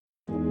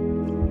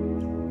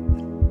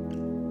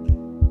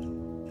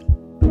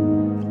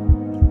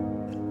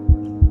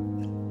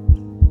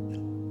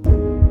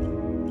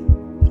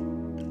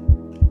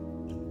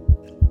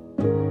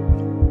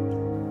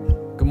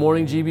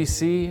morning,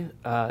 GBC.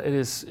 It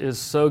is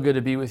so good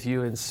to be with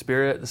you in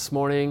spirit this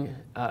morning.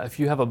 If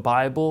you have a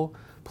Bible,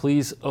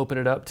 please open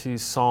it up to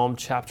Psalm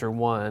chapter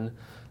 1.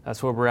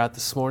 That's where we're at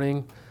this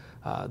morning.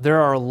 There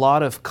are a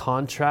lot of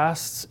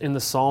contrasts in the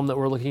psalm that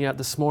we're looking at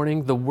this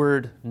morning. The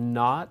word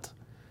not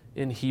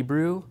in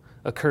Hebrew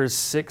occurs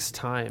 6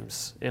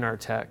 times in our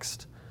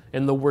text,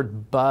 and the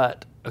word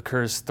but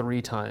occurs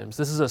 3 times.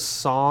 This is a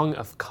song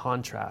of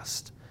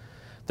contrast.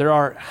 There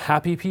are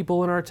happy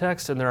people in our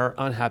text and there are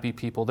unhappy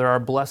people. There are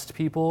blessed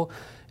people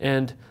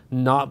and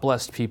not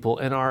blessed people.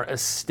 And our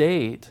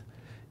estate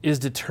is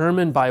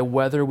determined by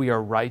whether we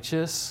are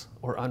righteous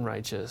or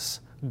unrighteous,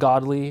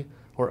 godly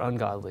or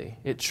ungodly.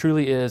 It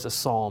truly is a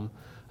psalm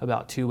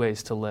about 2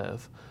 ways to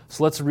live.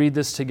 So let's read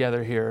this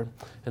together here,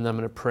 and then I'm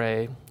going to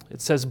pray.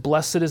 It says,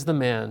 "Blessed is the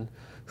man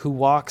who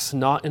walks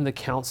not in the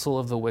counsel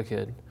of the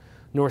wicked,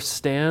 nor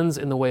stands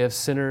in the way of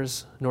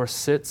sinners, nor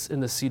sits in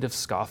the seat of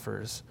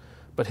scoffers.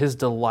 But his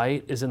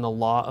delight is in the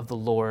law of the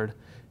Lord,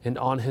 and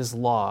on his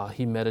law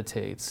he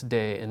meditates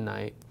day and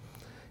night.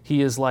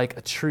 He is like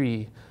a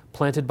tree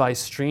planted by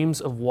streams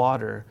of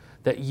water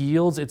that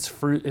yields its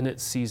fruit in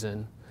its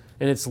season,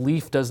 and its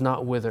leaf does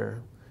not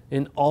wither.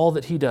 In all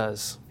that he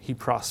does, he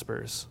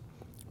prospers.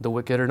 The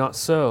wicked are not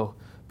so,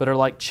 but are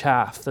like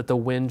chaff that the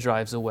wind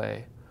drives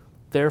away.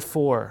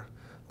 Therefore,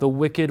 the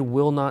wicked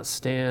will not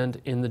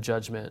stand in the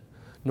judgment,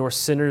 nor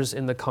sinners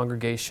in the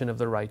congregation of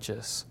the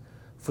righteous.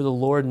 For the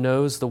Lord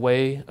knows the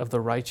way of the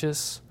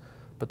righteous,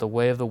 but the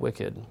way of the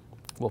wicked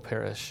will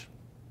perish."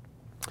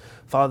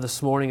 Father,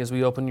 this morning as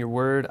we open your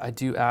word, I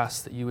do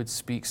ask that you would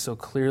speak so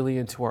clearly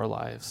into our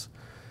lives,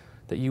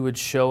 that you would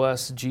show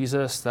us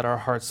Jesus, that our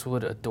hearts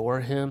would adore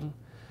him.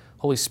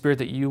 Holy Spirit,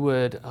 that you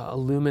would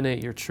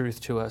illuminate your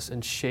truth to us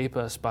and shape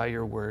us by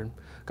your word.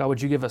 God,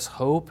 would you give us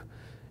hope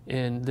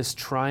in this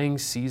trying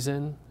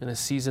season, in a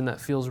season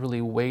that feels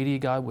really weighty?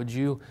 God, would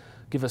you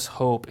give us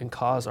hope and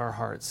cause our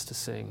hearts to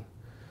sing?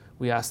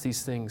 We ask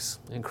these things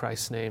in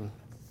Christ's name.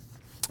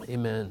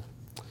 Amen.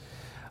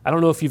 I don't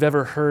know if you've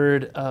ever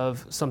heard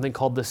of something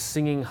called the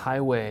Singing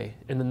Highway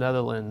in the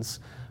Netherlands.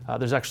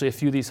 There's actually a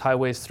few of these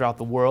highways throughout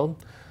the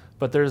world,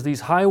 but there's these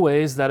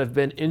highways that have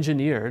been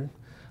engineered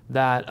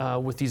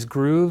that with these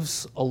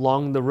grooves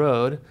along the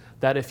road,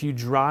 that if you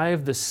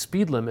drive the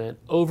speed limit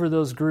over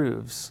those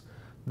grooves,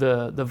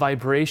 the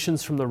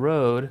vibrations from the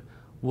road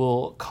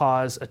will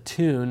cause a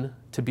tune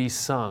to be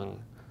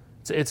sung.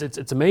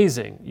 It's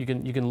amazing. You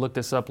can look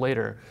this up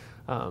later.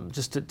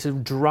 Just to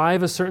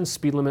drive a certain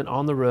speed limit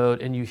on the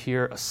road and you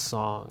hear a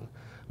song.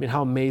 I mean,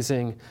 how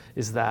amazing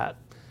is that?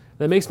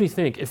 That makes me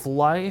think, if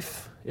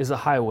life is a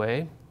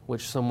highway,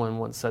 which someone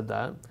once said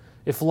that,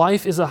 if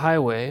life is a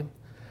highway,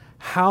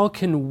 how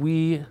can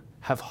we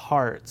have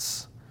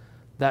hearts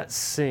that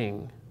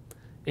sing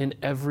in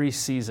every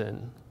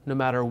season, no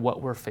matter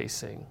what we're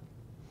facing,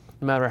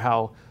 no matter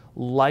how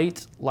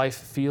light life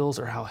feels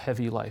or how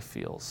heavy life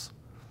feels?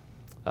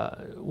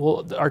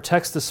 Our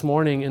text this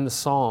morning in the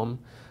Psalm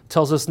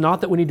tells us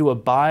not that we need to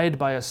abide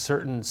by a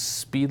certain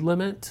speed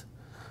limit,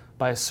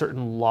 by a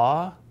certain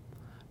law,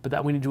 but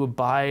that we need to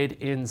abide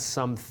in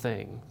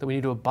something,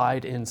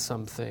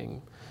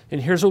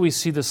 And here's what we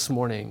see this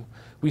morning.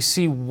 We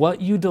see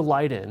what you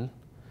delight in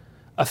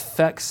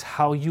affects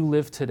how you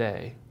live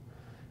today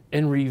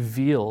and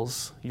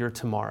reveals your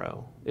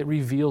tomorrow. It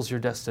reveals your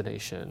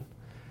destination.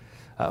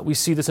 We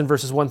see this in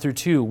verses 1 through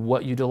 2,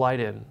 what you delight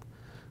in.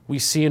 We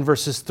see in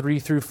verses 3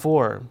 through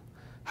 4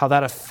 how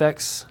that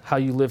affects how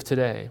you live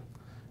today.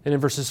 And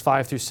in verses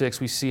 5 through 6,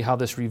 we see how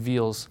this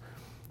reveals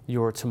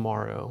your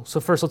tomorrow.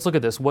 So first, let's look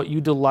at this, what you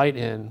delight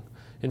in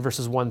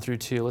verses 1 through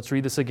 2. Let's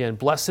read this again.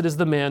 "Blessed is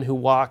the man who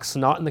walks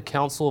not in the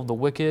counsel of the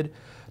wicked,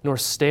 nor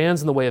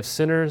stands in the way of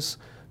sinners,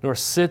 nor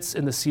sits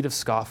in the seat of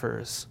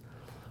scoffers.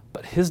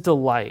 But his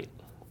delight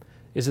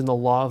is in the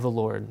law of the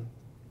Lord,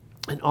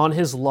 and on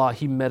his law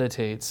he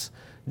meditates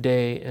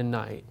day and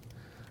night."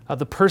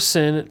 The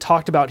person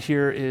talked about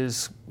here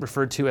is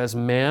referred to as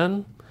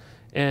man,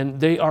 and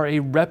they are a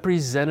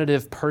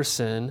representative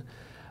person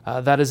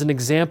that is an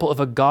example of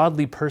a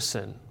godly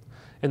person.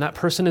 And that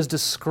person is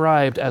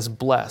described as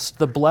blessed.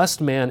 The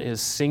blessed man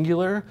is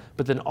singular,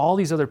 but then all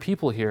these other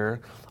people here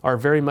are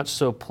very much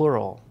so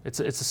plural. It's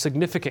a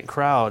significant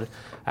crowd,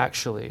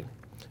 actually.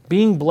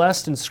 Being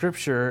blessed in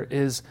Scripture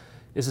is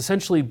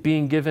essentially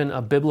being given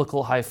a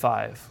biblical high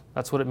five.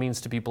 That's what it means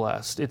to be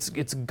blessed.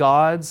 It's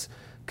God's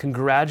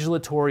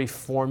congratulatory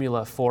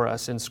formula for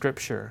us in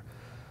Scripture.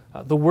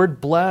 The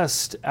word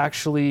blessed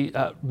actually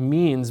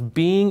means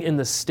being in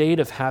the state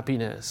of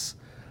happiness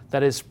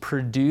that is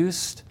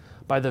produced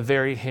by the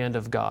very hand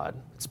of God.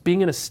 It's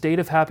being in a state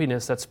of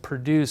happiness that's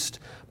produced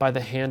by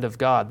the hand of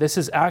God. This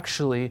is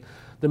actually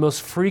the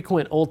most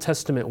frequent Old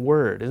Testament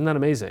word. Isn't that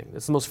amazing?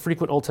 It's the most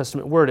frequent Old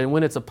Testament word. And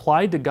when it's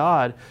applied to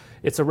God,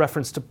 it's a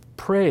reference to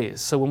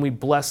praise. So when we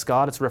bless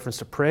God, it's a reference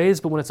to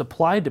praise. But when it's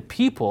applied to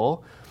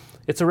people,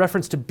 it's a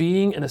reference to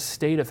being in a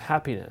state of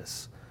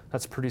happiness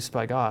that's produced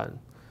by God.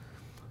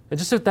 And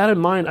just with that in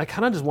mind, I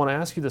kind of just want to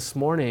ask you this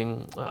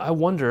morning, I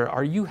wonder,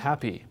 are you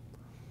happy?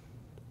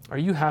 Are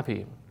you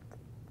happy?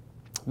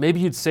 Maybe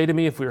you'd say to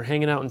me if we were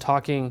hanging out and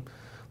talking,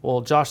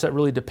 well, Josh, that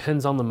really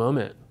depends on the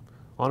moment,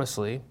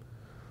 honestly.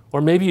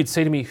 Or maybe you'd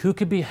say to me, who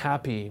could be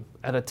happy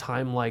at a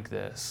time like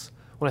this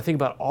when I think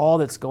about all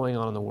that's going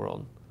on in the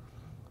world?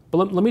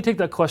 But let me take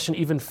that question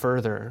even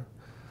further.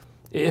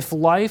 If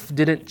life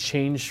didn't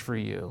change for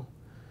you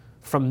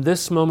from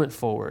this moment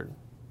forward,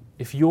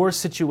 if your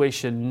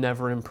situation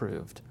never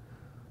improved,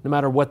 no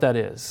matter what that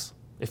is,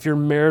 if your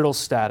marital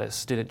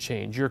status didn't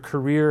change, your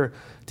career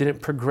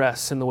didn't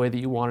progress in the way that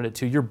you wanted it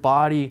to, your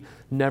body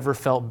never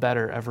felt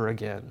better ever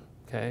again,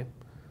 okay?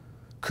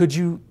 Could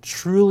you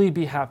truly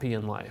be happy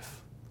in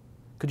life?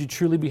 Could you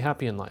truly be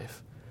happy in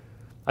life?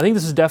 I think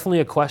this is definitely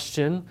a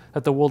question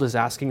that the world is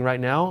asking right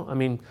now. I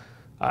mean,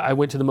 I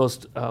went to the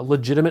most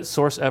legitimate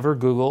source ever,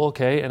 Google,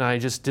 okay, and I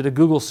just did a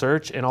Google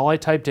search, and all I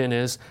typed in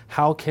is,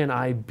 how can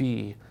I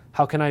be?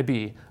 How can I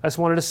be? I just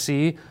wanted to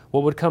see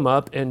what would come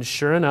up, and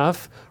sure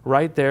enough,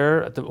 right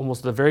there, at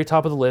almost the very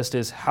top of the list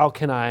is, how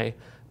can I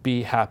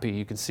be happy?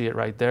 You can see it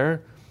right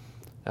there.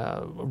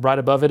 Right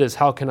above it is,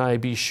 how can I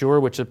be sure,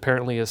 which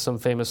apparently is some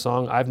famous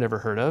song I've never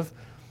heard of.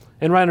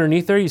 And right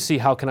underneath there, you see,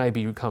 how can I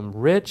become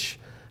rich?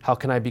 How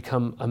can I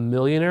become a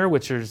millionaire,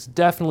 which is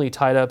definitely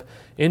tied up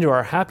into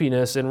our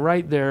happiness. And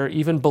right there,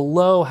 even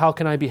below how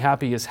can I be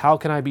happy, is how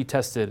can I be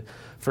tested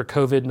for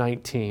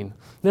COVID-19. Isn't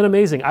that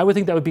amazing? I would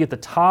think that would be at the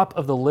top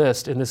of the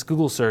list in this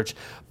Google search,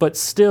 but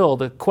still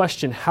the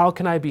question, how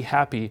can I be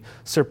happy,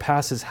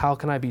 surpasses how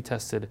can I be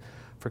tested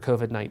for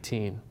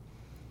COVID-19.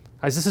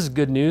 Guys, this is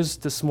good news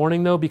this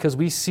morning though, because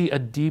we see a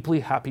deeply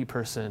happy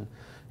person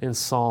in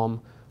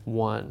Psalm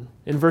 1.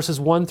 In verses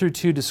 1 through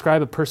 2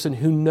 describe a person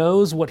who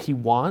knows what he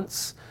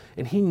wants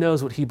and he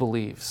knows what he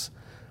believes.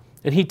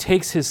 And he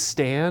takes his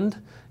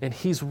stand and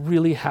he's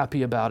really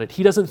happy about it.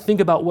 He doesn't think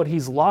about what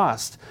he's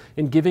lost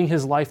in giving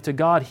his life to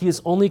God. He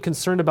is only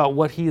concerned about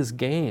what he has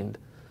gained.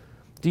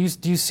 Do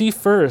you see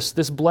first,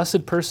 this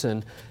blessed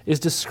person is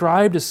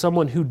described as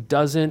someone who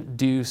doesn't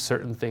do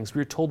certain things.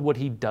 We're told what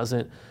he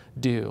doesn't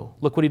do.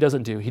 Look what he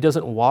doesn't do. He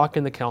doesn't walk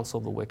in the counsel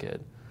of the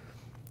wicked.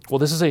 Well,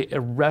 this is a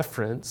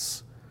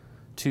reference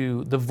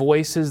to the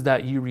voices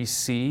that you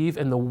receive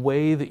and the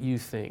way that you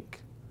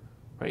think.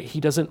 Right?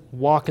 He doesn't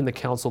walk in the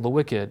counsel of the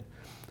wicked.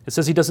 It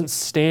says he doesn't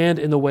stand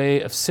in the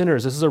way of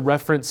sinners. This is a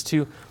reference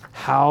to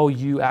how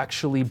you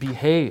actually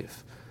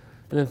behave.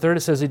 And then third,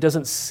 it says he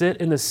doesn't sit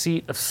in the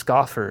seat of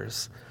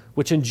scoffers,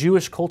 which in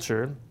Jewish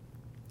culture,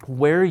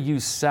 where you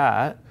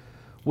sat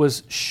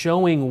was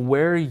showing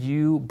where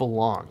you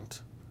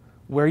belonged.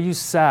 Where you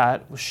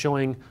sat was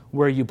showing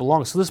where you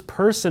belong. So this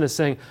person is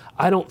saying,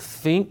 I don't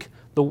think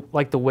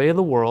like the way of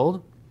the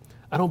world.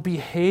 I don't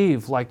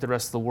behave like the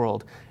rest of the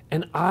world.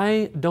 And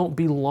I don't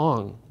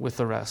belong with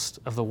the rest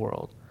of the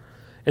world.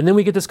 And then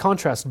we get this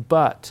contrast,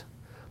 but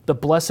the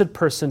blessed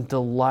person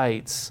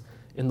delights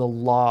in the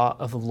law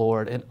of the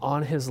Lord, and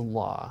on his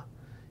law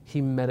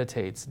he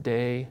meditates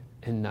day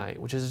and night,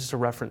 which is just a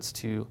reference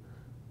to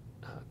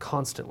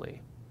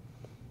constantly.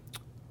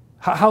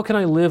 How can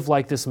I live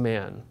like this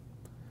man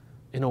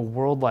in a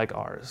world like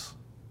ours?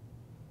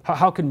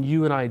 How can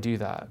you and I do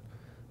that?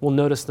 Well,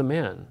 notice the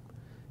man.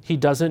 He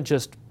doesn't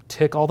just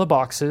tick all the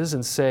boxes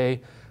and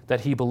say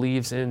that he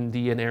believes in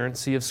the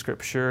inerrancy of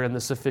Scripture and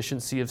the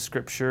sufficiency of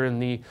Scripture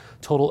and the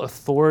total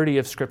authority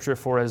of Scripture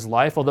for his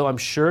life, although I'm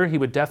sure he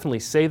would definitely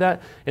say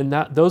that, and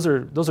that those are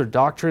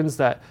doctrines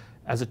that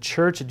as a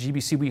church at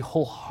GBC we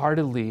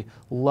wholeheartedly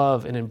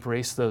love and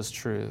embrace those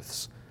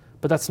truths.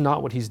 But that's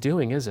not what he's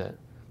doing, is it?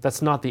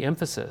 That's not the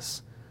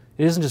emphasis.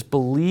 It isn't just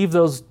believe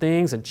those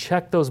things and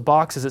check those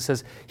boxes. It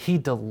says he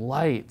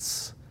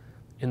delights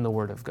in the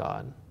Word of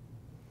God.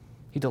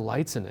 He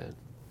delights in it.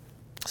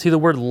 See, the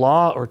word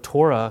law or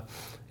Torah,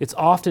 it's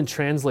often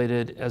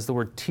translated as the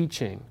word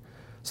teaching.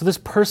 So this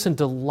person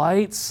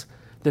delights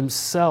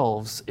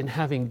themselves in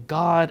having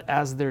God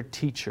as their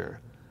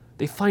teacher.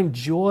 They find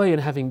joy in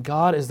having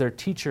God as their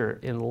teacher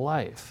in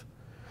life.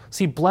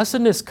 See,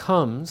 blessedness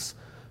comes,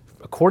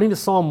 according to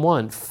Psalm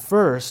 1,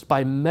 first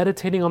by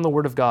meditating on the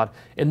Word of God,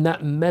 and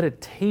that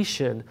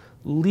meditation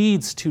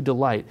leads to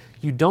delight.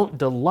 You don't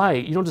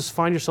delight, you don't just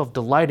find yourself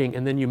delighting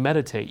and then you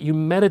meditate. You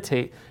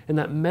meditate, and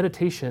that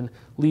meditation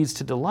leads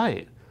to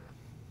delight.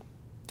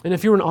 And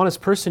if you're an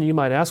honest person, you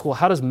might ask, well,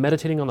 how does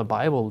meditating on the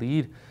Bible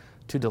lead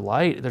to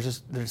delight?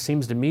 There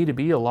seems to me to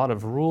be a lot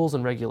of rules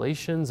and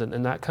regulations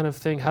and that kind of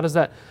thing. How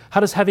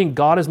does having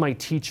God as my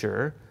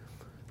teacher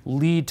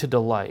lead to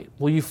delight?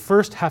 Well, you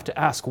first have to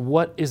ask,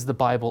 what is the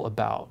Bible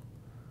about?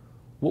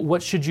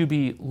 What should you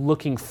be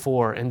looking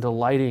for and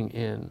delighting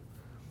in?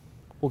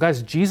 Well,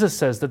 guys, Jesus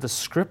says that the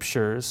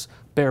Scriptures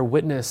bear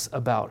witness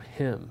about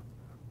him.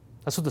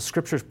 That's what the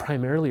Scriptures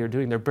primarily are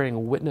doing. They're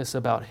bearing witness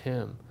about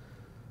him,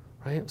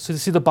 right? So you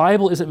see, the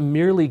Bible isn't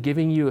merely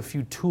giving you a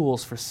few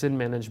tools for sin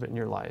management in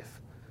your life.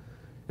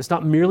 It's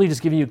not merely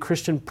just giving you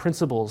Christian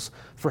principles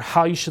for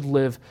how you should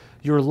live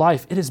your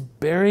life. It is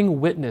bearing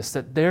witness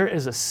that there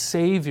is a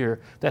Savior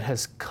that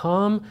has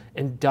come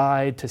and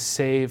died to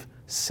save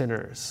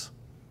sinners.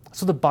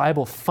 That's what the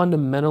Bible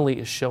fundamentally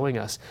is showing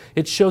us.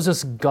 It shows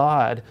us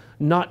God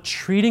not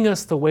treating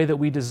us the way that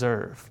we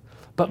deserve,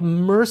 but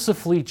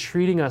mercifully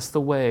treating us the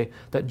way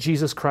that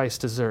Jesus Christ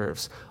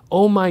deserves.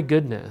 Oh my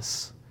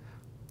goodness.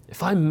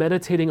 If I'm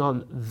meditating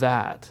on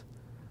that,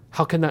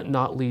 how can that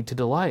not lead to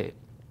delight?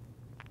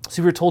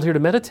 See, we're told here to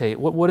meditate.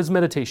 What is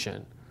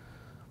meditation?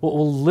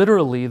 Well,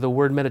 literally, the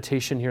word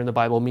meditation here in the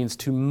Bible means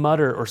to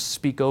mutter or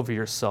speak over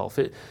yourself.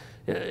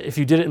 If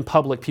you did it in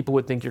public, people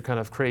would think you're kind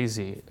of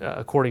crazy,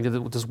 according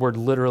to what this word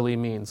literally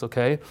means,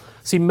 okay?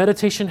 See,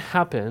 meditation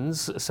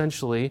happens,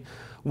 essentially,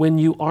 when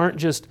you aren't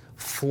just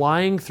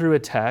flying through a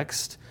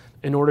text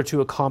in order to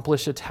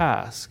accomplish a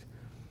task,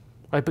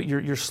 right? But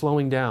you're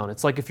slowing down.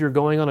 It's like if you're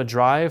going on a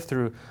drive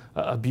through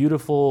a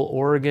beautiful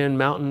Oregon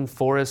mountain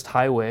forest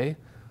highway.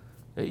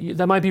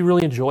 That might be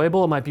really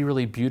enjoyable. It might be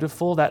really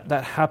beautiful. That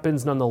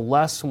happens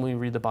nonetheless when we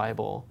read the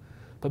Bible.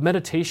 But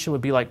meditation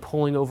would be like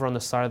pulling over on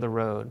the side of the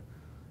road.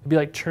 It'd be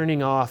like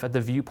turning off at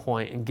the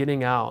viewpoint and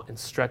getting out and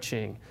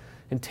stretching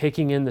and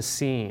taking in the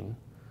scene,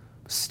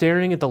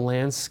 staring at the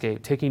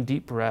landscape, taking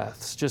deep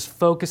breaths, just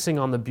focusing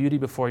on the beauty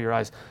before your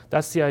eyes.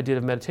 That's the idea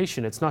of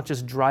meditation. It's not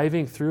just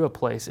driving through a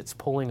place, it's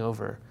pulling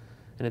over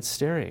and it's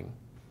staring.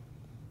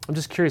 I'm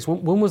just curious,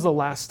 when was the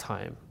last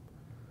time,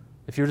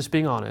 if you're just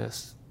being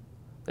honest,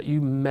 that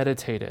you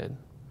meditated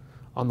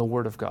on the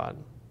Word of God,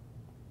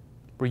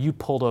 where you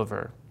pulled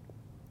over?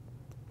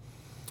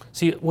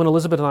 See, when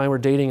Elizabeth and I were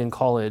dating in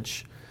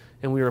college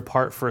and we were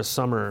apart for a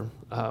summer,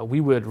 we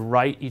would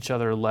write each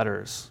other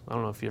letters. I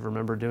don't know if you ever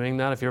remember doing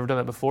that. If you've ever done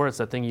that before, it's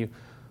that thing you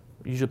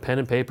use a pen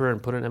and paper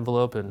and put an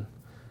envelope and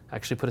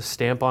actually put a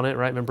stamp on it,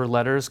 right? Remember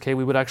letters? Okay,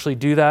 we would actually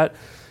do that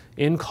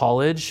in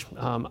college.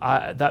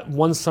 That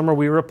one summer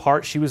we were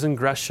apart, she was in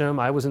Gresham,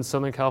 I was in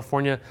Southern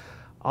California.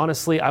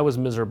 Honestly, I was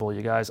miserable,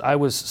 you guys. I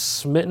was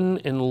smitten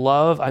in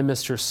love. I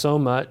missed her so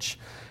much.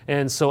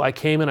 And so I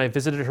came and I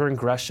visited her in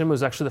Gresham. It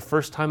was actually the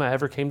first time I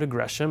ever came to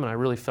Gresham, and I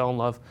really fell in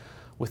love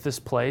with this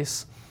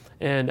place.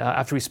 And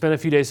after we spent a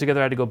few days together,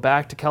 I had to go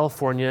back to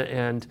California,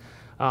 and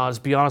let's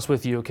be honest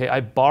with you, okay,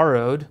 I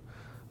borrowed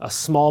a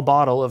small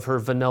bottle of her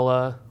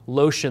vanilla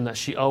lotion that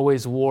she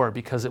always wore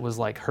because it was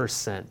like her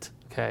scent,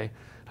 okay?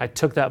 I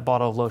took that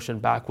bottle of lotion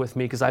back with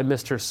me because I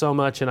missed her so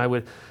much, and I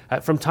would,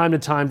 from time to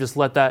time, just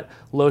let that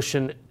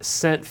lotion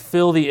scent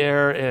fill the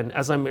air. And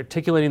as I'm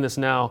articulating this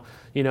now,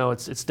 you know,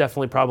 it's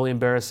definitely probably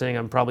embarrassing.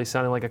 I'm probably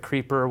sounding like a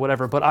creeper or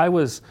whatever, but I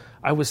was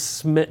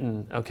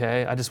smitten,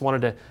 okay? I just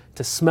wanted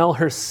to smell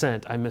her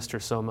scent. I missed her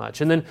so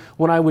much. And then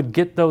when I would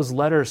get those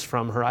letters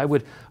from her, I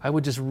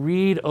would just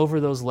read over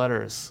those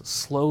letters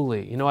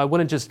slowly. You know, I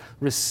wouldn't just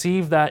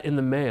receive that in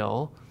the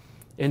mail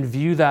and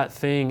view that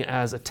thing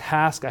as a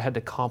task I had to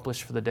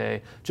accomplish for the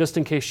day, just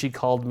in case she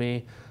called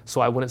me, so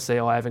I wouldn't say,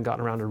 oh, I haven't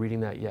gotten around to reading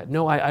that yet.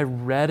 No, I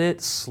read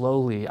it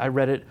slowly. I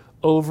read it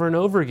over and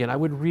over again. I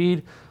would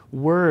read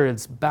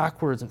words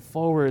backwards and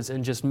forwards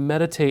and just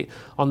meditate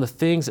on the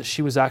things that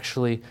she was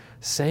actually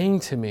saying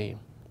to me,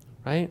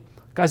 right?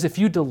 Guys, if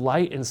you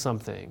delight in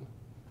something,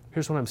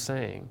 here's what I'm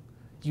saying.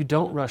 You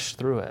don't rush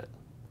through it.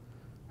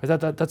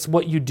 That's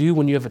what you do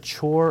when you have a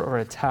chore or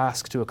a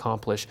task to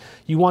accomplish.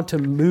 You want to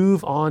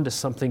move on to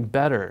something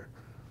better,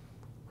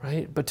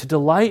 right? But to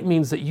delight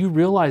means that you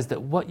realize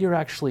that what you're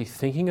actually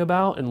thinking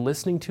about and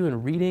listening to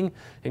and reading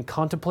and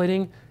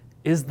contemplating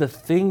is the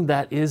thing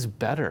that is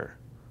better,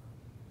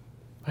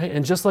 right?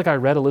 And just like I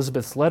read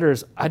Elizabeth's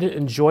letters, I didn't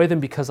enjoy them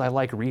because I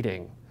like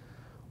reading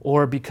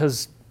or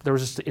because there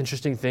was just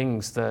interesting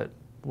things that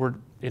were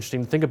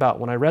interesting to think about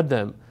when I read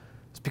them.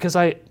 It's because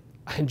I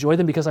enjoyed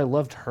them because I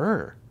loved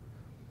her.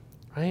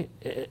 Right?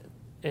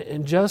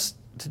 And just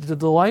to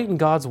delight in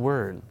God's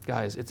word,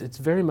 guys, it's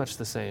very much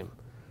the same.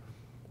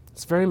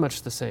 It's very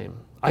much the same.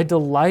 I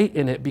delight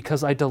in it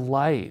because I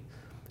delight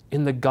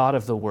in the God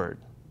of the word.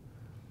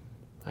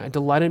 I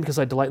delight in it because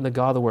I delight in the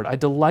God of the word. I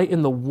delight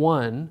in the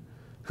one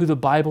who the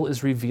Bible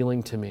is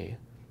revealing to me.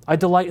 I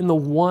delight in the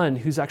one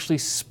who's actually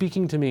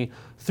speaking to me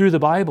through the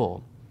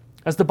Bible.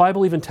 As the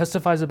Bible even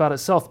testifies about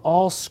itself,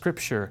 all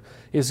Scripture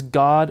is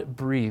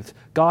God-breathed.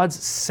 God's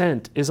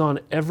scent is on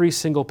every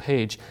single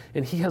page,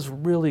 and He has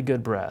really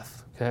good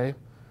breath, okay?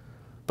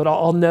 But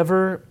I'll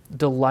never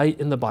delight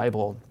in the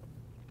Bible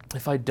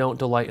if I don't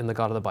delight in the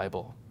God of the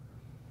Bible.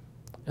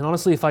 And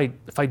honestly, if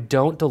I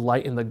don't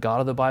delight in the God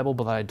of the Bible,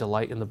 but I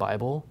delight in the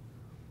Bible,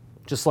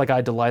 just like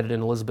I delighted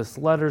in Elizabeth's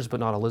letters, but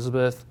not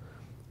Elizabeth,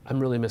 I'm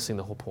really missing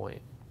the whole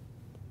point.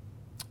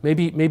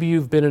 Maybe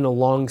you've been in a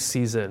long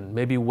season,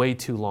 maybe way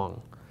too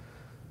long,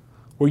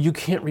 where you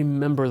can't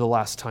remember the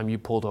last time you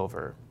pulled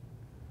over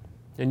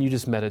and you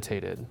just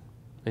meditated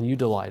and you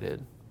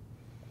delighted.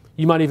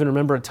 You might even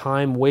remember a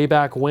time way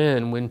back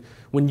when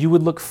you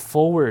would look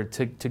forward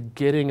to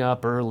getting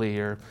up early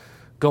or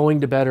going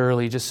to bed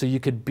early just so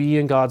you could be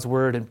in God's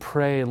Word and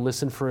pray and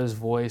listen for His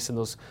voice in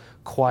those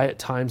quiet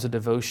times of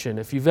devotion.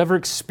 If you've ever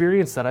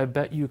experienced that, I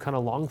bet you kind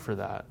of long for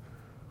that.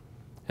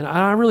 And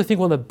I really think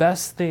one of the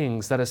best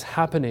things that is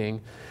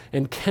happening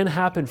and can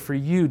happen for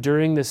you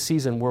during this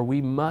season where we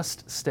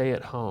must stay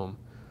at home,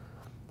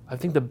 I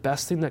think the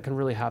best thing that can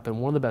really happen,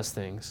 one of the best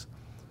things,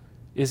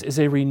 is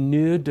a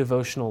renewed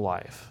devotional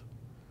life.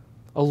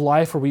 A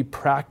life where we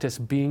practice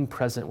being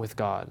present with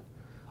God.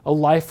 a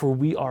life where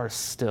we are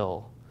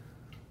still,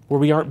 where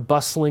we aren't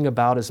bustling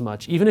about as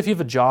much. Even if you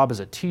have a job as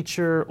a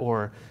teacher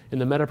or in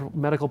the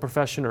medical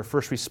profession or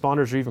first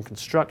responders or even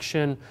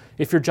construction,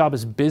 if your job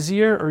is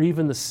busier or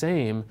even the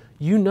same,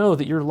 you know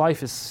that your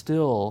life is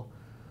still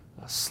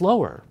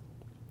slower,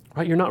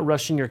 right? You're not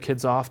rushing your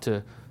kids off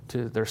to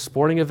their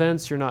sporting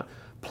events. You're not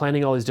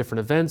planning all these different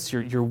events.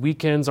 Your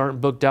weekends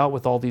aren't booked out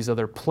with all these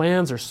other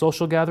plans or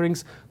social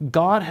gatherings.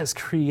 God has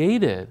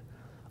created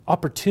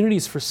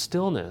opportunities for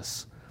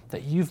stillness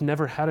that you've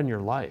never had in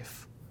your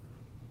life.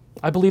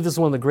 I believe this is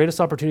one of the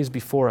greatest opportunities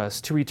before us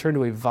to return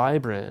to a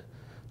vibrant,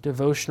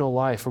 devotional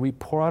life where we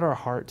pour out our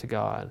heart to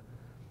God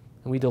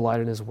and we delight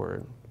in His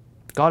Word.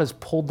 God has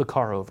pulled the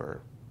car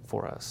over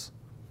for us.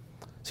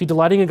 See,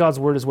 delighting in God's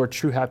Word is where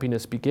true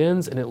happiness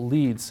begins, and it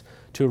leads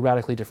to a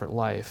radically different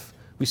life.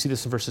 We see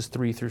this in verses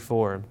 3 through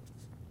 4. It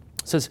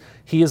says,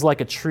 He is like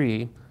a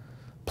tree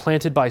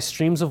planted by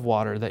streams of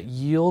water that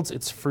yields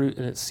its fruit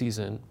in its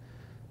season,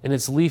 and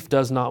its leaf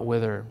does not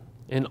wither.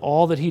 In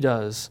all that he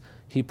does,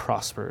 he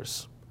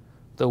prospers.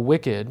 The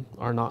wicked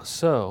are not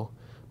so,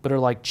 but are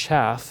like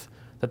chaff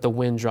that the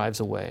wind drives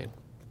away.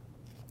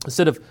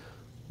 Instead of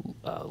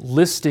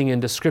listing in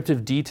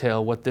descriptive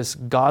detail what this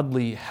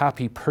godly,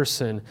 happy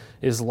person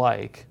is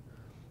like,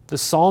 the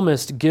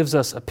psalmist gives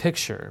us a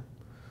picture.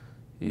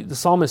 The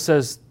psalmist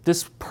says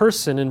this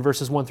person in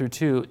verses 1 through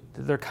 2,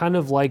 they're kind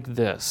of like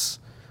this.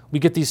 We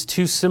get these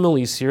two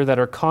similes here that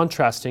are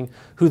contrasting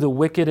who the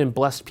wicked and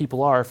blessed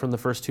people are from the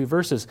first two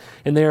verses.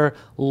 And they are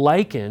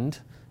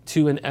likened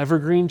to an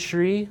evergreen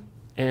tree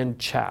and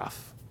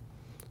chaff.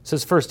 It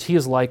says first, he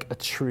is like a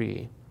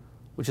tree,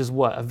 which is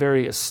what? A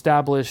very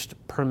established,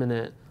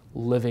 permanent,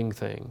 living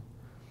thing.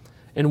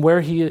 And where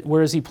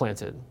is he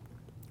planted?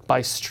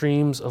 By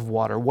streams of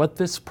water. What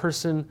this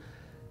person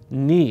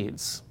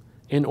needs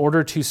in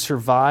order to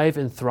survive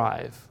and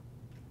thrive,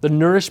 the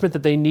nourishment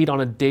that they need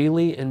on a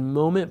daily and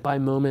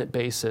moment-by-moment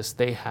basis,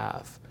 they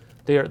have.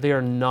 They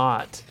are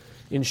not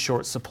in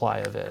short supply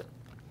of it.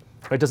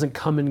 It doesn't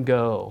come and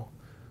go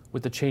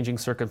with the changing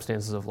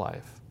circumstances of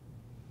life.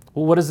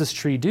 Well, what does this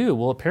tree do?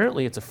 Well,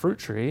 apparently it's a fruit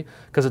tree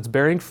because it's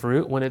bearing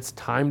fruit when it's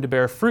time to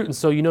bear fruit. And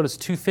so you notice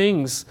two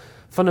things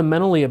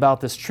fundamentally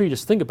about this tree.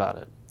 Just think about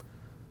it.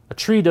 A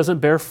tree doesn't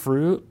bear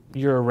fruit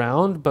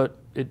year-round, but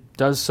it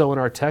does so in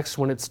our text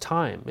when it's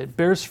time. It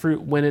bears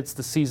fruit when it's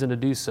the season to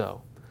do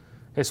so.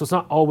 Okay, so it's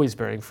not always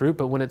bearing fruit,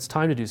 but when it's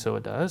time to do so,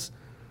 it does.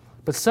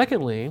 But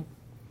secondly,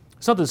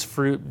 it's not this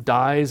fruit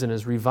dies and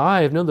is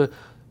revived. No,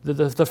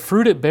 the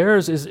fruit it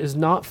bears is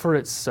not for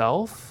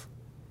itself.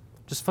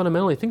 Just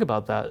fundamentally think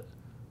about that.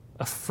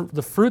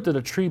 The fruit that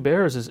a tree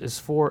bears is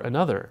for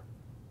another.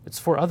 It's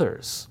for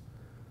others.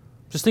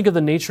 Just think of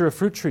the nature of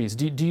fruit trees.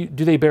 Do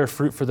they bear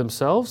fruit for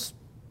themselves?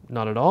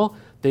 Not at all.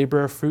 They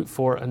bear fruit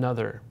for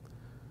another.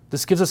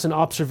 This gives us an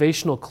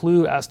observational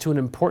clue as to an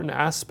important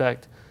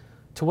aspect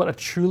to what a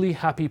truly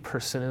happy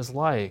person is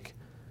like.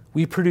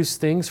 We produce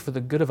things for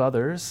the good of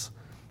others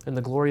and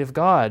the glory of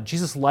God.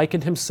 Jesus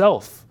likened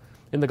himself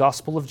in the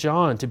Gospel of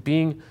John to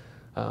being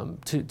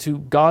to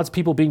God's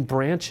people being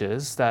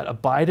branches that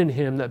abide in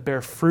him, that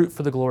bear fruit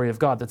for the glory of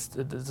God.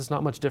 That's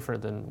not much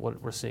different than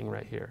what we're seeing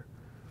right here.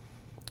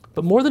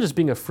 But more than just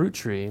being a fruit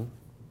tree,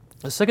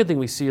 the second thing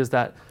we see is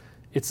that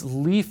its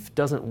leaf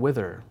doesn't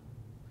wither.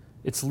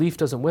 Its leaf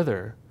doesn't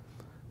wither.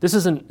 This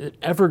is an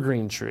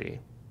evergreen tree.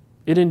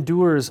 It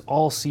endures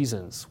all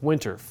seasons,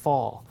 winter,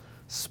 fall,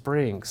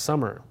 spring,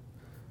 summer.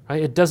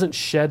 Right? It doesn't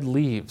shed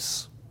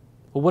leaves.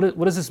 Well,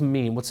 what does this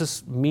mean? What's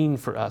this mean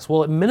for us?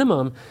 Well, at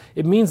minimum,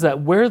 it means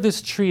that where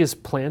this tree is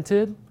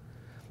planted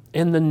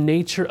and the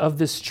nature of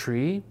this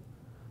tree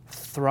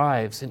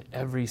thrives in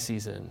every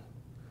season.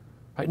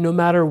 Right? No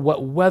matter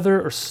what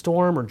weather or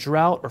storm or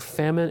drought or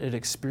famine it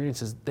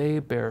experiences, they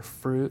bear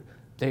fruit.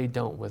 They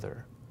don't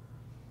wither.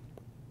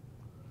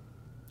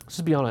 Let's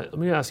just be honest. Let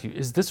me ask you,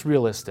 is this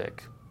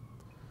realistic?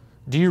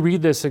 Do you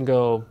read this and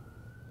go,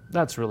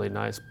 that's really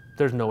nice.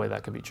 There's no way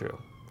that could be true.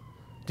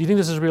 Do you think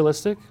this is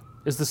realistic?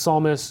 Is the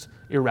psalmist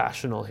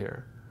irrational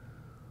here?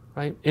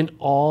 Right? In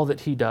all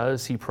that he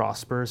does, he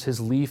prospers.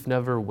 His leaf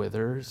never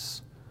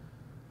withers.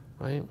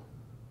 Right?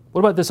 What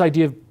about this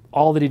idea of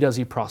all that he does,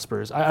 he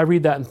prospers? I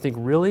read that and think,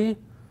 really?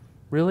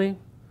 Really?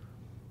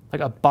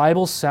 Like a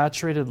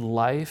Bible-saturated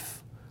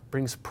life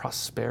brings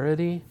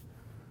prosperity?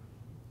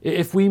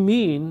 If we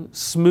mean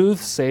smooth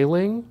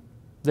sailing,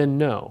 then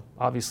no,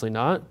 obviously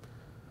not.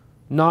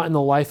 Not in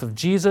the life of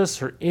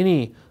Jesus or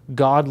any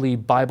godly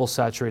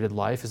Bible-saturated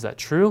life. Is that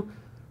true?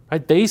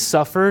 Right? They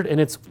suffered,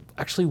 and it's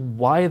actually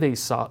why they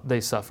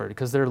suffered,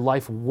 because their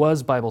life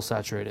was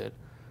Bible-saturated.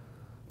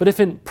 But if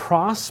in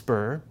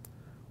prosper,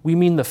 we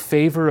mean the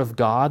favor of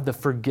God, the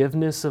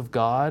forgiveness of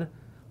God,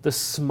 the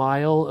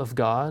smile of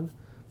God,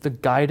 the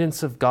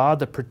guidance of God,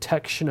 the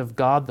protection of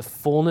God, the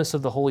fullness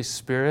of the Holy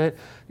Spirit,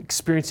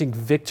 experiencing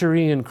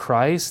victory in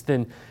Christ,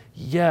 then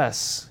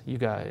yes, you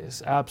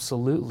guys,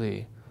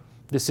 absolutely.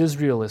 This is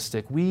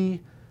realistic.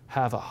 We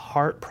have a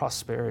heart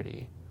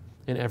prosperity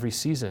in every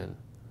season.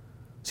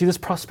 See, this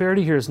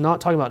prosperity here is not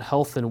talking about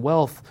health and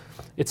wealth.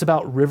 It's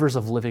about rivers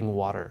of living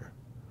water.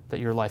 that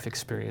your life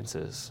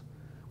experiences.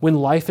 When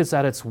life is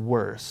at its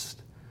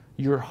worst,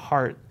 your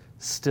heart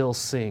still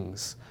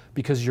sings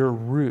because your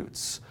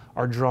roots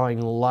are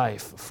drawing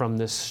life from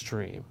this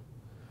stream.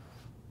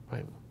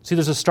 Right? See,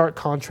 there's a stark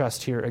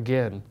contrast here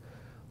again.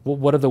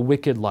 What are the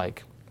wicked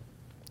like?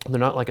 They're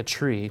not like a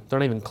tree. They're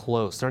not even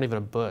close. They're not even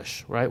a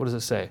bush, right? What does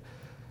it say? It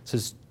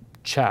says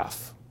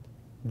chaff.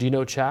 Do you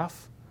know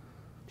chaff?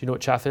 Do you know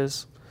what chaff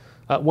is?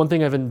 One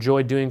thing I've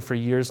enjoyed doing for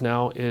years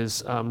now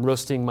is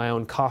roasting my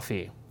own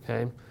coffee,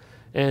 okay?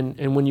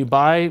 And when you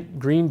buy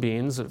green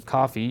beans of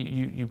coffee,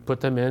 you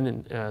put them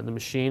in the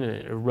machine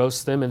and it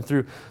roasts them. And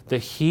through the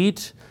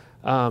heat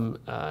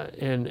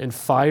and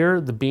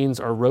fire, the beans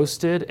are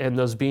roasted, and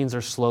those beans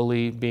are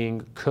slowly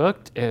being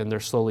cooked and they're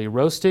slowly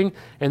roasting.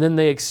 And then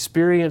they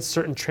experience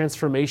certain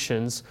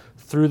transformations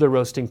through the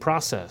roasting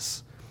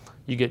process.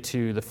 You get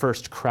to the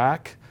first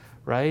crack,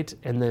 right?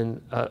 And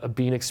then a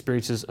bean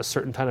experiences a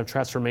certain kind of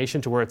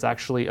transformation to where it's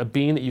actually a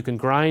bean that you can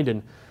grind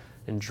and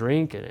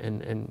drink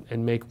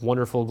and make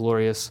wonderful,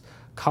 glorious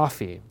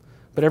coffee.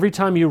 But every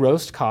time you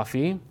roast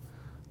coffee,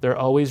 there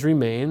always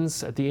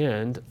remains at the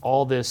end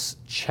all this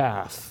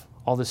chaff.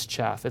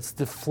 It's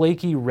the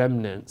flaky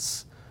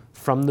remnants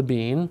from the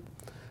bean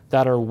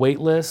that are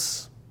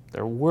weightless,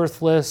 they're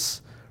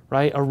worthless,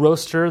 right? A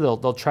roaster,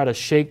 they'll try to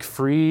shake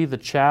free the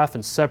chaff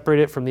and separate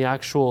it from the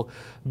actual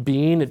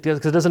bean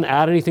because it doesn't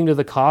add anything to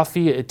the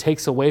coffee, it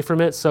takes away from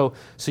it. So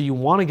you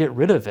want to get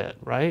rid of it,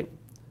 right?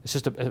 It's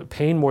just a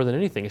pain more than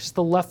anything. It's just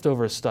the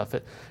leftover stuff.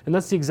 And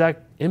that's the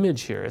exact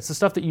image here. It's the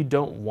stuff that you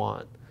don't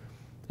want.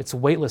 It's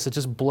weightless. It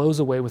just blows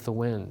away with the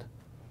wind.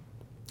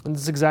 And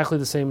it's exactly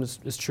the same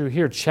is true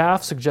here.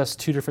 Chaff suggests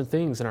two different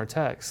things in our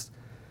text.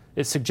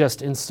 It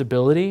suggests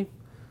instability,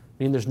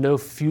 meaning there's no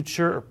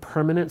future or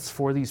permanence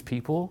for these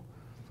people,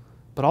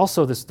 but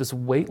also this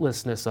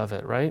weightlessness of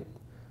it, right?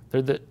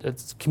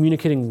 It's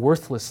communicating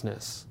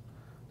worthlessness.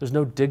 There's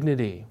no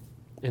dignity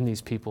in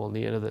these people at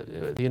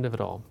the end of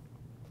it all.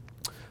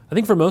 I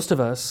think for most of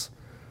us,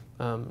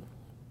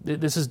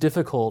 this is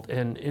difficult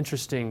and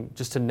interesting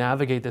just to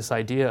navigate this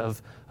idea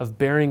of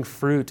bearing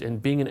fruit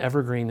and being an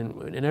evergreen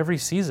in every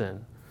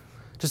season.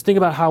 Just think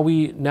about how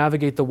we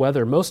navigate the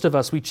weather. Most of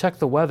us, we check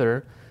the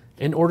weather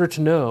in order to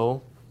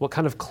know what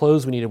kind of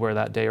clothes we need to wear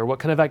that day or what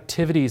kind of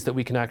activities that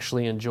we can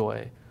actually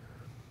enjoy.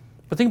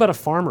 But think about a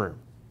farmer,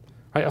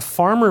 right? A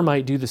farmer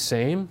might do the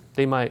same.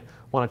 They might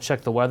want to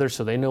check the weather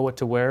so they know what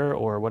to wear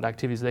or what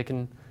activities they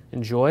can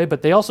enjoy,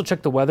 but they also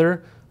check the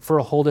weather for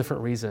a whole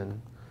different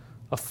reason.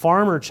 A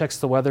farmer checks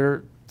the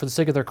weather for the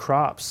sake of their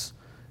crops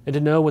and to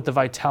know what the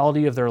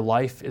vitality of their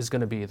life is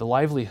going to be, the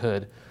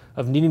livelihood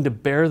of needing to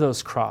bear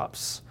those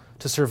crops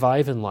to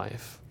survive in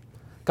life.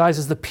 Guys,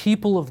 as the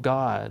people of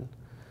God,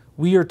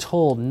 we are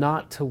told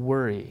not to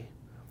worry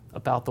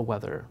about the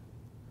weather,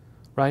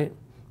 right?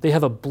 They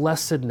have a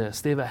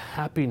blessedness, they have a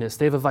happiness,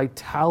 they have a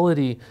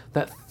vitality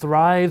that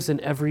thrives in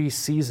every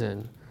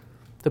season.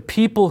 The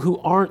people who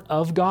aren't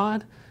of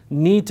God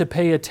need to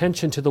pay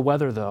attention to the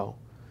weather, though,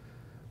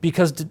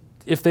 because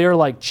if they are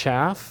like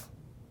chaff,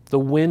 the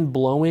wind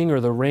blowing or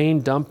the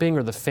rain dumping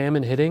or the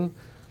famine hitting,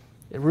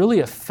 it really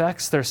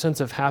affects their sense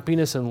of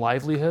happiness and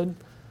livelihood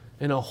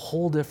in a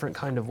whole different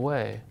kind of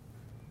way.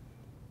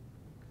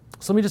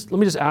 So let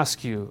me just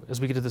ask you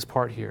as we get to this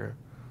part here.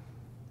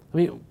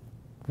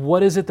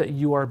 What is it that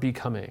you are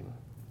becoming?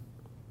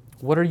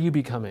 What are you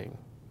becoming?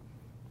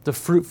 The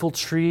fruitful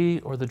tree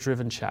or the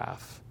driven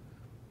chaff?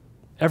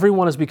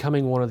 Everyone is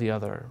becoming one or the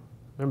other.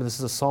 Remember, this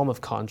is a psalm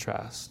of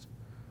contrast.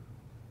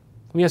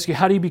 Let me ask you,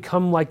 how do you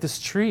become like this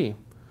tree?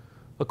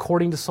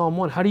 According to Psalm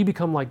 1, how do you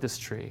become like this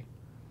tree?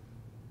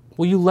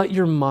 Will you let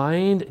your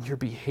mind and your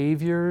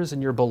behaviors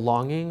and your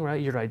belonging,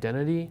 right, your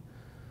identity,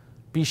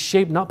 be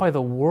shaped not by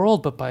the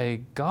world, but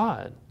by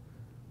God?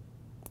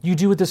 You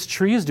do what this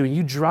tree is doing.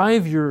 You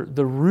drive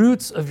the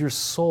roots of your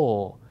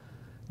soul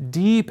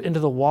deep into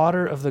the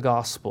water of the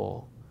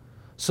gospel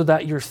so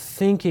that your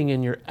thinking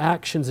and your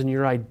actions and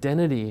your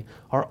identity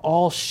are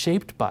all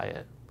shaped by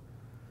it.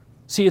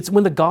 See, it's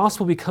when the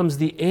gospel becomes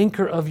the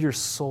anchor of your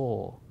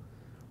soul,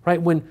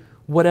 right? When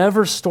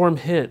whatever storm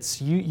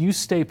hits, you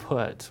stay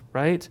put,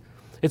 right?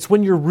 It's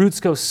when your roots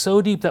go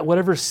so deep that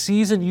whatever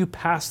season you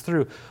pass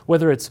through,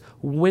 whether it's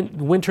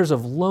winters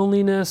of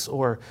loneliness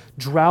or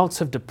droughts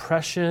of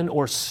depression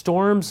or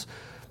storms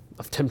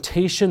of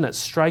temptation that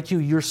strike you,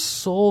 your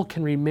soul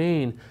can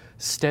remain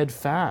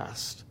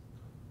steadfast.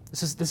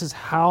 This is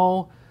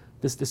how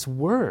this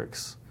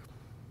works.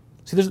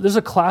 See, there's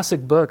a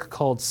classic book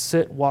called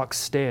Sit, Walk,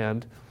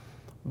 Stand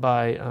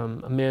by a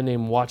man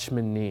named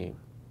Watchman Nee.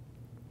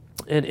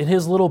 And in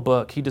his little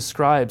book, he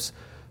describes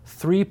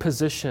 3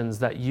 positions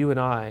that you and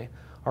I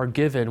are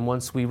given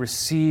once we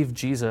receive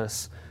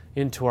Jesus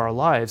into our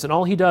lives. And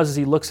all he does is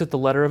he looks at the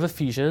letter of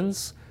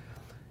Ephesians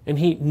and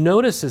he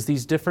notices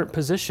these different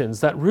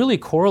positions that really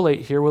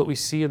correlate here what we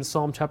see in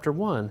Psalm chapter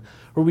 1,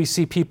 where we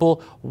see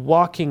people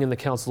walking in the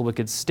counsel of the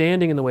wicked,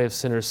 standing in the way of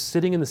sinners,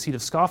 sitting in the seat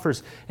of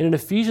scoffers. And in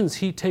Ephesians,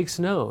 he takes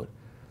note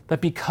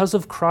that because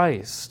of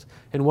Christ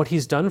and what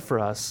he's done for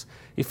us.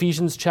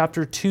 Ephesians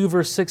chapter 2,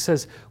 verse 6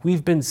 says,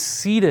 we've been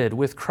seated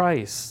with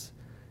Christ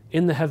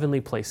in the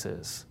heavenly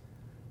places.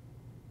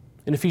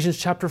 In Ephesians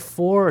chapter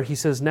 4, he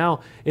says,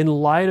 now, in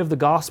light of the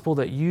gospel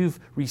that you've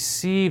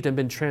received and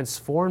been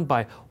transformed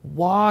by,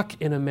 walk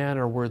in a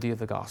manner worthy of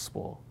the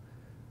gospel.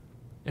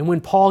 And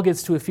when Paul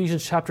gets to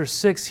Ephesians chapter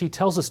 6, he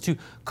tells us to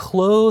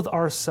clothe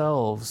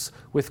ourselves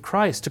with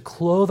Christ, to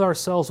clothe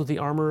ourselves with the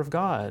armor of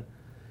God,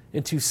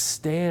 and to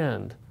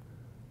stand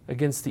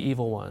against the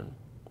evil one,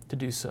 to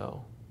do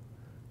so.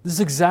 This is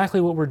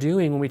exactly what we're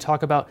doing when we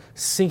talk about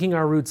sinking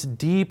our roots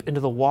deep into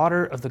the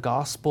water of the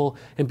gospel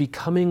and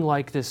becoming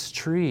like this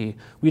tree.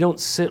 We don't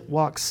sit,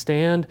 walk,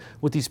 stand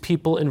with these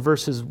people in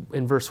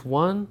verse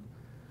 1.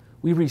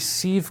 We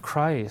receive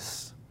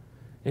Christ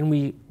and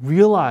we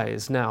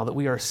realize now that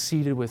we are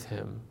seated with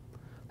him,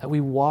 that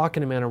we walk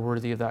in a manner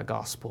worthy of that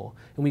gospel,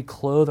 and we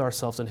clothe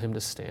ourselves in him to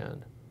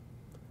stand.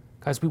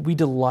 Guys, we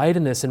delight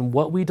in this, and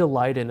what we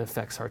delight in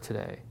affects our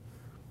today,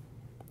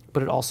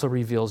 but it also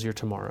reveals your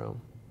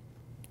tomorrow.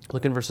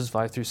 Look in verses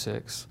 5 through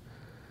 6.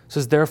 It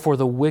says, therefore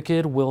the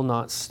wicked will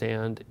not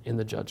stand in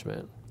the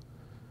judgment,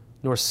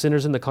 nor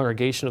sinners in the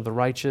congregation of the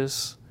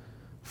righteous.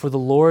 For the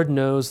Lord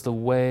knows the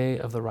way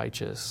of the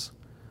righteous,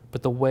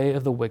 but the way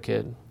of the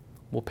wicked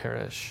will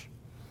perish.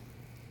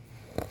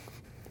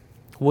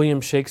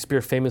 William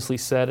Shakespeare famously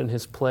said in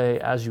his play,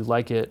 As You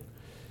Like It,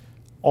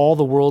 all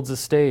the world's a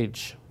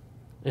stage,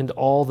 and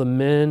all the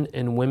men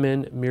and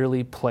women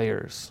merely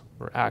players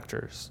or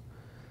actors.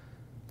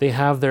 They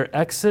have their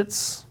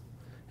exits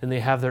and they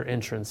have their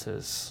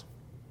entrances.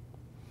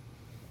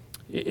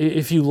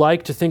 If you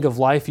like to think of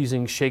life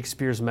using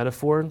Shakespeare's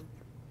metaphor,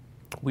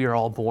 we are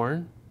all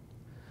born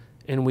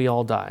and we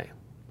all die.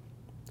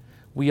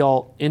 We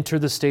all enter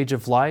the stage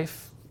of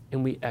life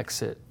and we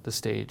exit the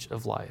stage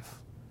of life.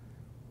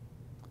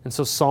 And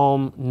so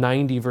Psalm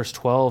 90 verse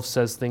 12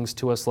 says things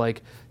to us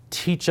like,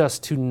 teach us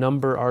to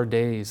number our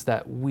days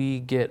that we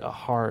get a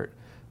heart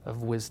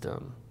of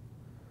wisdom.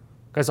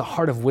 Guys, a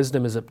heart of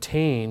wisdom is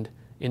obtained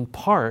in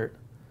part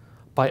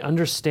by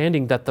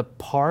understanding that the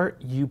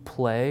part you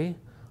play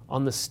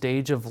on the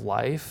stage of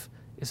life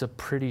is a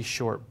pretty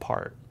short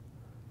part.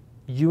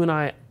 You and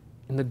I,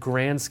 in the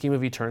grand scheme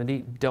of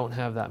eternity, don't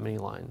have that many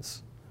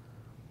lines.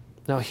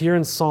 Now here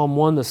in Psalm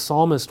 1, the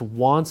psalmist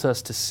wants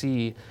us to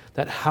see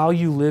that how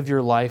you live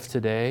your life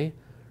today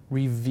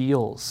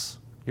reveals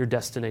your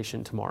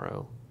destination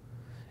tomorrow.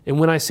 And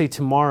when I say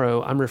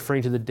tomorrow, I'm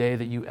referring to the day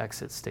that you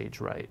exit stage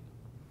right.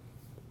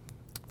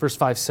 Verse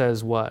 5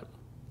 says what?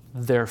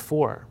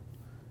 Therefore.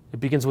 It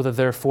begins with a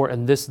therefore,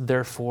 and this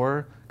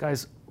therefore,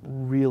 guys,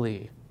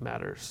 really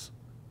matters.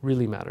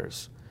 Really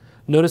matters.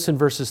 Notice in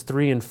verses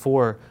 3 and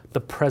 4,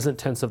 the present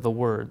tense of the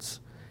words.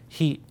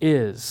 He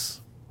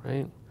is,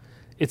 right?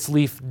 Its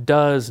leaf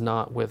does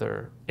not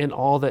wither. In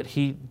all that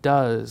he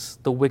does,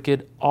 the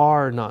wicked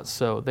are not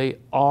so. They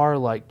are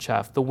like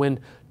chaff. The wind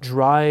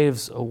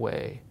drives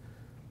away.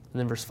 And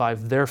then verse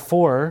 5,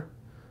 therefore,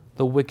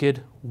 the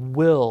wicked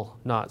will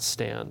not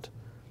stand.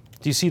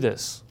 Do you see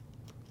this?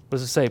 What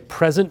does it say?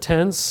 Present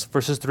tense,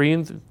 verses 3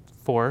 and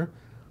 4.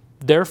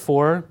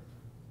 Therefore,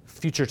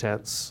 future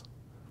tense.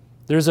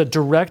 There's a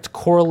direct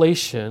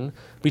correlation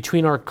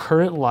between our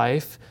current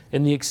life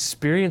and the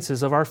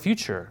experiences of our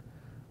future.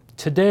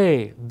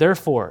 Today,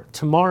 therefore,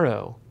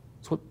 tomorrow.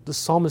 That's what the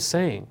psalm is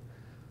saying.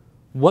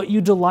 What you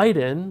delight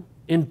in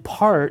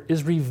part,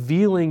 is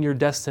revealing your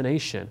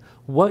destination.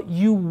 What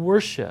you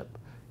worship,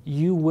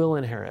 you will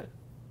inherit.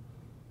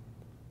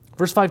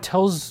 Verse 5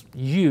 tells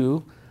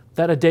you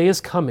that a day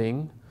is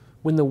coming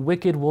when the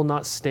wicked will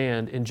not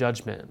stand in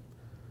judgment.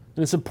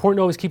 And it's important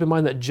to always keep in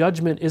mind that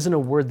judgment isn't a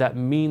word that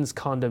means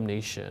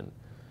condemnation.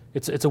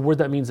 It's a word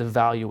that means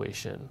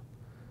evaluation.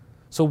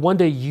 So one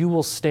day you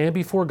will stand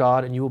before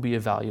God and you will be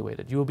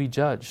evaluated. You will be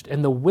judged.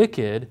 And the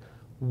wicked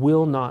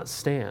will not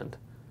stand.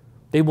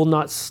 They will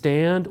not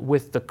stand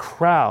with the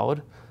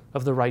crowd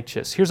of the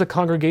righteous. Here's a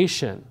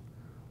congregation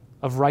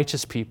of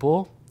righteous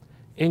people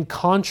in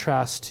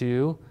contrast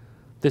to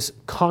this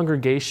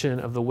congregation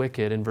of the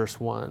wicked in verse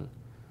 1.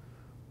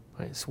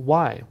 Right, so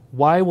why?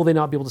 Why will they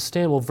not be able to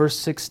stand? Well, verse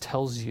 6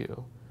 tells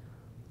you,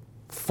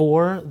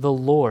 for the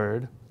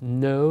Lord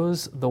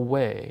knows the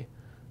way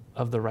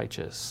of the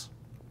righteous.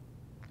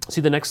 See,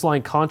 the next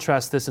line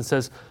contrasts this and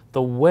says,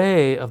 the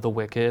way of the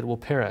wicked will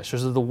perish.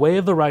 There's the way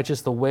of the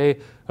righteous, the way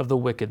of the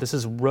wicked. This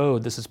is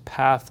road, this is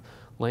path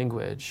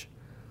language.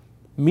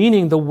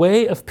 Meaning the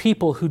way of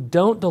people who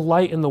don't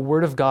delight in the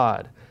word of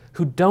God,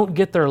 who don't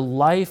get their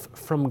life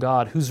from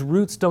God, whose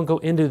roots don't go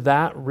into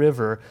that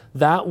river,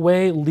 that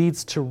way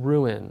leads to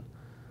ruin,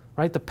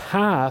 right? The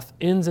path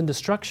ends in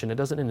destruction. It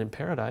doesn't end in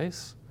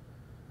paradise.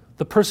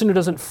 The person who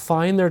doesn't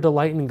find their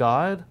delight in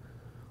God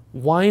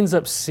winds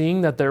up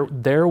seeing that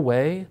their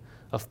way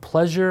of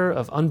pleasure,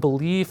 of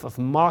unbelief, of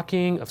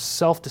mocking, of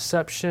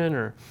self-deception,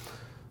 or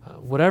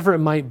whatever it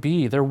might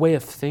be, their way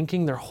of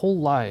thinking, their whole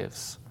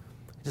lives,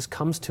 it just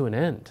comes to an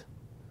end,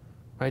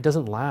 right? It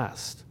doesn't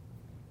last.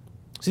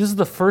 See, this is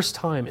the first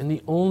time and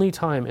the only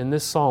time in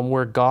this psalm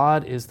where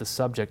God is the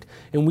subject,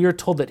 and we are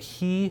told that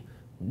he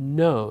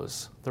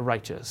knows the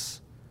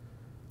righteous.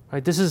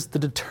 Right? This is the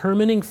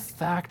determining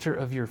factor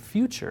of your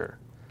future.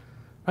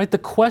 Right? The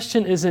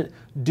question isn't,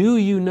 do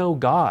you know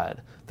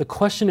God? The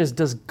question is,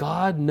 does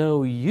God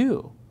know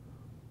you?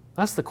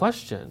 That's the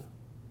question.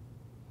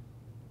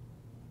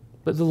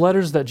 But the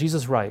letters that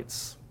Jesus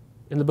writes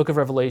in the book of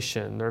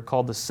Revelation, they're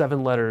called the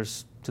 7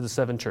 letters to the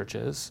 7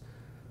 churches.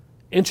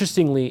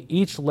 Interestingly,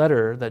 each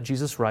letter that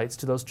Jesus writes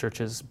to those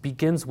churches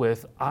begins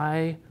with,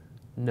 I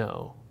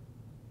know.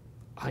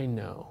 I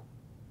know.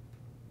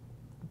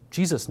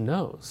 Jesus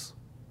knows.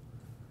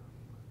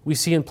 We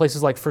see in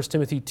places like 1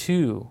 Timothy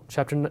 2,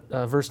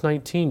 verse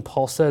 19,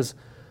 Paul says,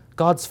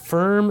 God's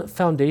firm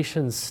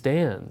foundation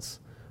stands,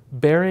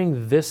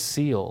 bearing this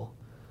seal,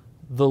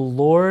 the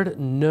Lord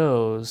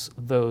knows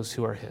those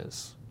who are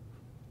his.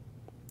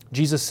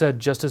 Jesus said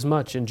just as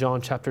much in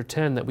John chapter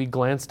 10 that we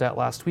glanced at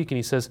last week, and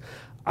he says,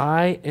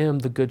 I am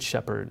the good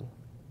shepherd.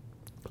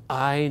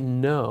 I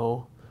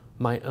know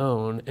my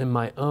own, and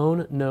my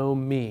own know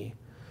me,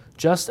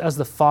 just as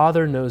the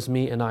Father knows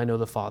me and I know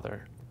the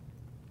Father.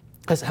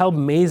 Because how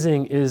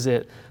amazing is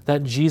it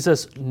that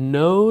Jesus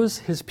knows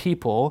his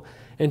people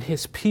and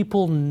his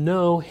people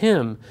know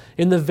him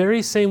in the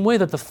very same way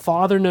that the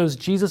Father knows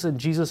Jesus and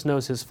Jesus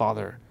knows his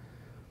Father.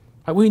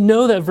 We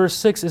know that verse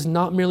 6 is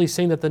not merely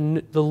saying that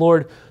the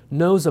Lord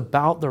knows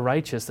about the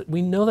righteous.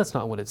 We know that's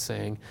not what it's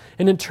saying.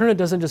 And in turn, it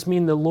doesn't just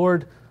mean the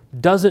Lord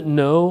doesn't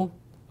know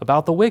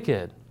about the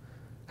wicked,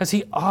 because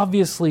he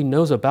obviously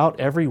knows about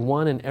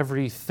everyone and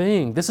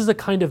everything. This is a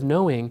kind of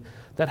knowing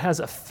that has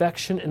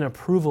affection and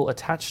approval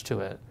attached to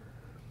it.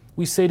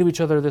 We say to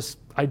each other this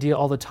idea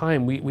all the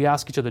time. We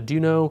ask each other, do you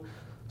know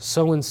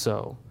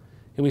so-and-so?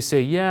 And we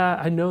say, yeah,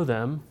 I know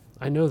them.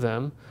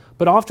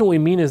 But often what we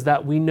mean is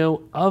that we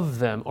know of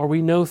them, or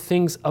we know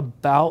things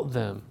about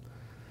them.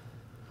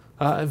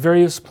 At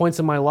various points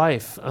in my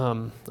life,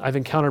 I've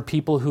encountered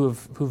people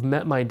who've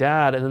met my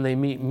dad, and then they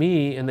meet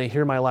me and they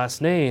hear my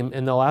last name,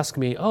 and they'll ask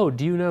me, oh,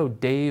 do you know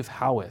Dave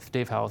Howeth?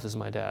 Dave Howeth is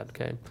my dad,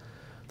 okay?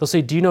 They'll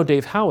say, do you know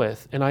Dave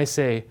Howeth? And I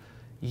say,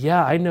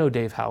 yeah, I know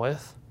Dave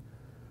Howeth,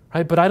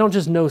 right? But I don't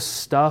just know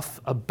stuff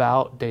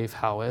about Dave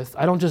Howeth.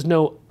 I don't just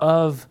know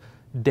of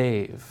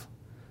Dave.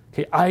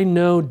 Okay, I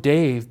know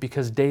Dave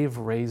because Dave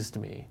raised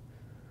me,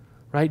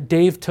 right?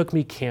 Dave took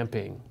me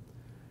camping.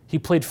 He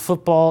played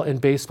football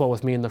and baseball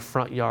with me in the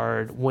front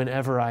yard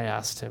whenever I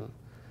asked him,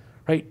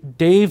 right?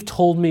 Dave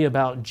told me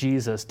about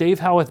Jesus.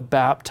 Dave Howeth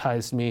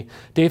baptized me.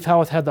 Dave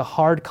Howeth had the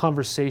hard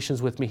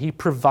conversations with me. He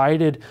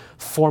provided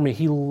for me.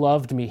 He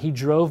loved me. He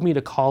drove me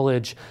to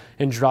college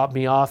and dropped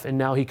me off, and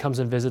now he comes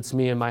and visits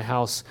me in my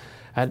house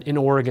in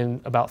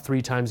Oregon about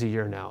 3 times a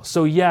year now.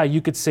 So yeah,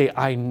 you could say,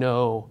 I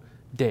know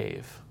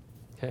Dave.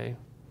 Okay,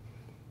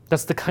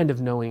 that's the kind of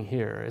knowing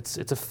here.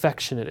 It's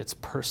affectionate, it's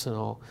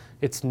personal,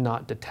 it's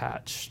not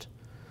detached.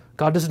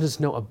 God doesn't just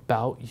know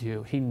about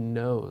you, he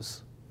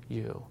knows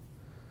you.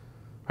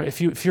 Right?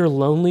 If you're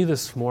lonely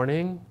this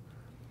morning,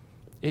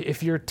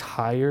 if you're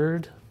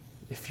tired,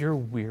 if you're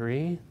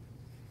weary,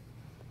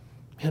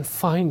 man,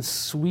 find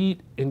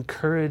sweet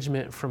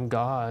encouragement from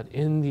God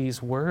in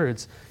these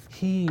words.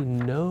 He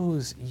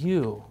knows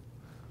you.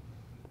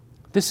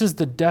 This is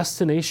the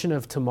destination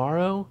of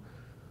tomorrow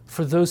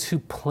for those who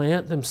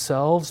plant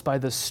themselves by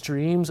the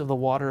streams of the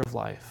water of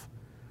life.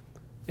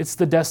 It's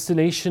the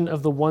destination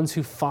of the ones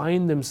who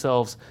find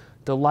themselves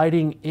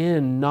delighting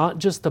in not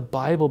just the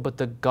Bible, but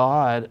the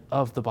God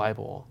of the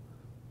Bible.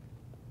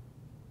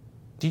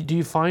 Do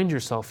you find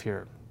yourself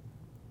here?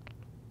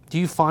 Do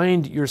you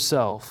find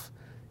yourself,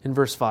 in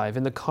verse 5,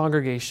 in the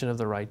congregation of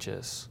the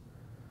righteous?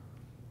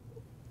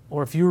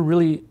 Or if you were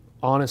really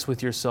honest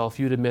with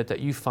yourself, you'd admit that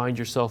you find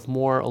yourself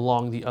more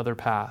along the other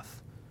path.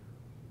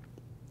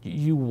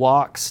 You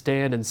walk,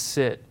 stand, and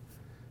sit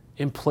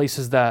in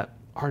places that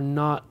are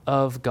not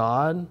of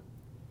God,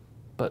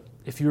 but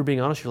if you were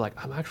being honest, you're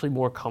like, I'm actually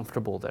more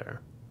comfortable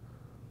there.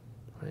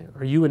 Right?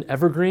 Are you an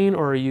evergreen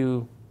or are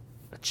you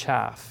a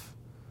chaff?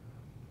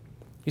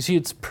 You see,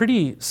 it's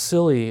pretty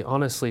silly,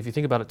 honestly, if you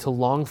think about it, to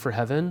long for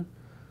heaven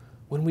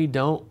when we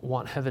don't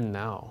want heaven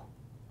now.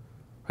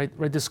 Right?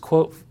 This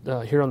quote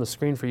here on the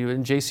screen for you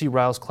in J.C.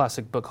 Ryle's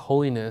classic book,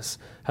 Holiness,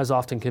 has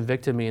often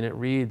convicted me, and it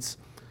reads,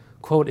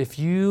 quote, if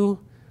you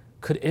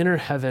could enter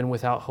heaven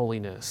without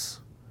holiness,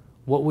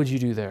 what would you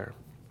do there?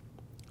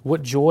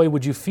 What joy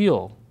would you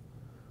feel?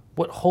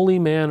 What holy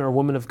man or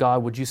woman of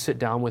God would you sit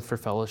down with for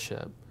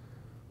fellowship?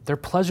 Their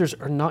pleasures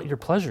are not your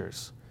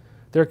pleasures.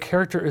 Their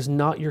character is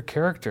not your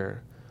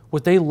character.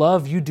 What they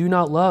love, you do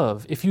not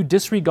love. If you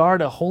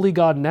disregard a holy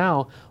God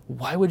now,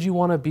 why would you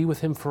want to be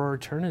with him for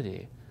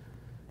eternity?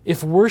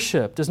 If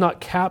worship does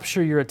not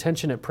capture your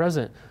attention at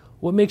present,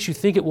 what makes you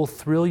think it will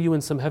thrill you in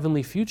some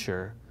heavenly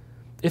future?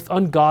 If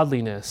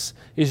ungodliness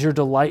is your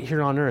delight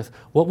here on earth,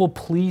 what will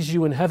please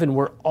you in heaven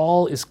where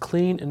all is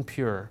clean and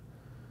pure?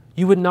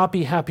 You would not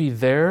be happy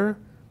there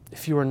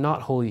if you were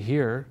not holy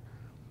here.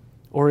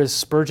 Or as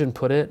Spurgeon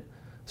put it,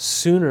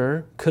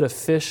 sooner could a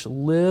fish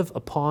live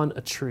upon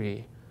a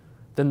tree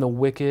than the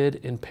wicked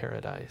in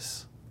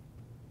paradise.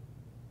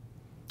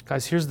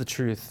 Guys, here's the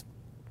truth.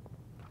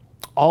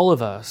 All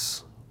of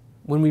us,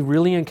 when we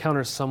really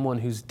encounter someone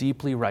who's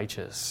deeply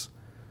righteous,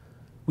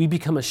 we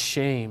become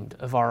ashamed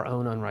of our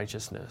own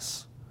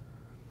unrighteousness.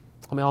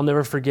 I mean, I'll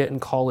never forget in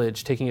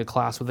college taking a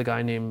class with a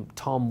guy named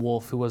Tom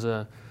Wolfe, who was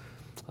a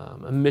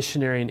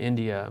missionary in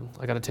India.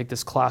 I got to take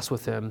this class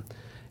with him.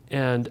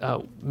 And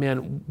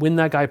man, when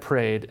that guy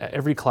prayed at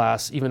every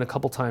class, even a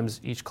couple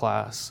times each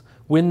class,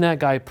 when that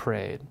guy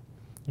prayed,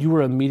 you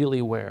were immediately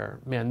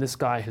aware, man, this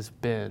guy has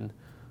been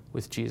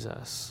with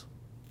Jesus.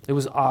 It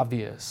was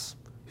obvious.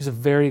 He was a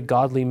very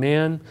godly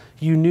man.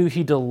 You knew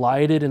he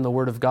delighted in the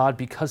Word of God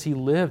because he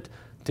lived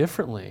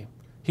differently.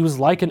 He was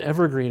like an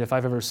evergreen if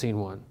I've ever seen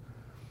one.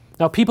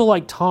 Now, people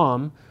like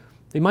Tom,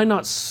 they might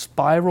not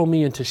spiral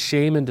me into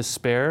shame and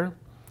despair.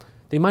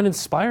 They might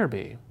inspire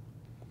me.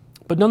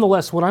 But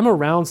nonetheless, when I'm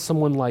around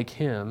someone like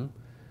him,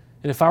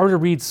 and if I were to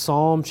read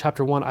Psalm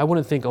chapter 1, I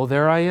wouldn't think, oh,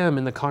 there I am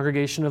in the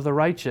congregation of the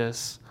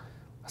righteous.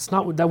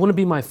 That wouldn't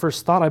be my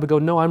first thought. I would go,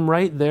 no, I'm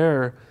right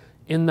there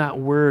in that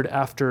word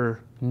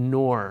after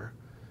nor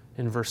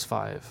in verse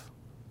 5.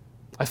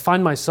 I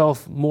find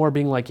myself more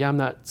being like, yeah, I'm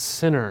that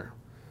sinner.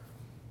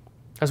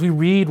 As we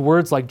read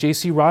words like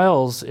J.C.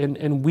 Ryle's,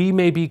 and we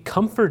may be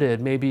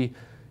comforted, maybe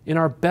in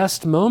our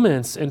best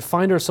moments, and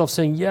find ourselves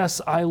saying,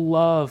 yes, I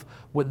love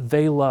what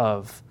they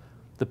love,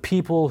 the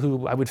people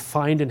who I would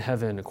find in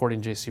heaven,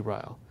 according to J.C.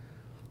 Ryle.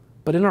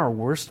 But in our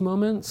worst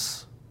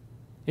moments,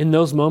 in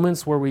those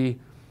moments where we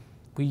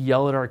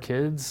yell at our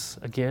kids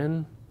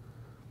again,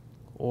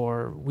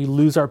 or we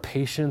lose our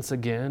patience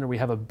again, or we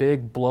have a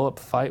big blow-up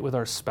fight with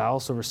our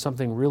spouse over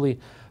something really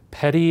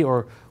petty,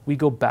 or we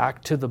go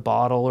back to the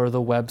bottle or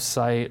the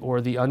website or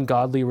the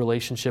ungodly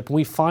relationship, and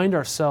we find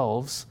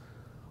ourselves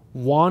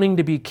wanting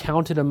to be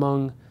counted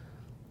among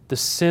the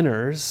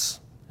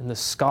sinners and the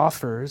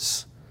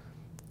scoffers,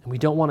 and we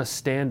don't want to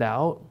stand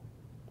out.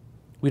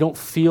 We don't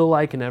feel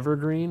like an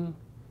evergreen.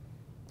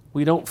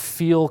 We don't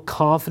feel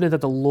confident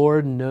that the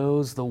Lord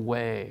knows the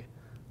way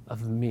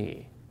of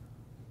me.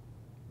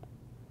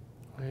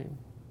 Right?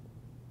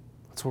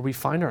 That's where we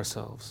find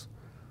ourselves.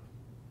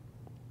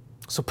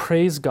 So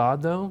praise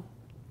God, though,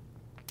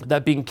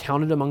 that being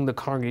counted among the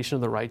congregation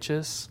of the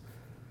righteous,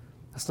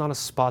 that's not a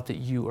spot that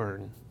you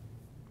earn.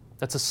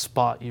 That's a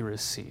spot you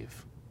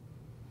receive.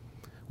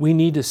 We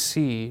need to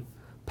see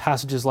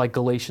passages like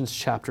Galatians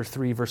chapter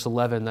 3, verse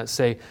 11 that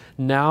say,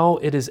 now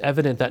it is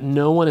evident that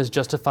no one is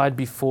justified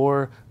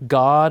before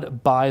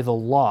God by the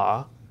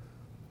law,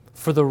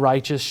 for the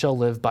righteous shall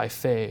live by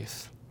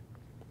faith.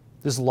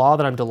 This law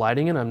that I'm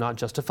delighting in, I'm not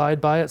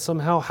justified by it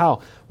somehow.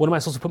 How? What am I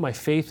supposed to put my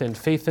faith in?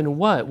 Faith in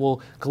what?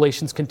 Well,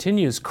 Galatians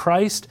continues,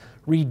 Christ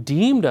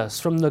redeemed us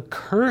from the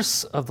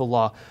curse of the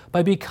law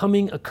by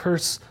becoming a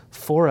curse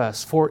for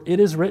us. For it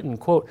is written,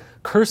 quote,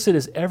 cursed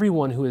is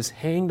everyone who is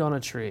hanged on a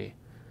tree,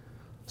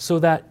 so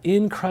that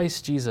in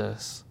Christ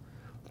Jesus,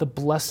 the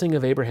blessing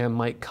of Abraham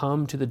might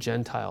come to the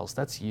Gentiles.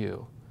 That's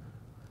you.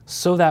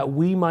 So that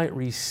we might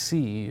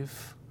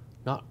receive,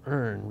 not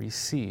earn,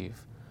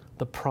 receive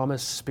the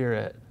promised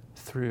Spirit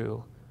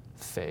through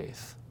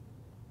faith.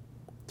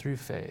 Through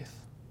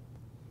faith.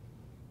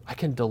 I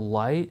can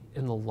delight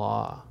in the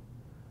law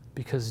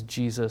because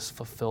Jesus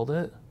fulfilled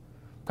it.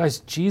 Guys,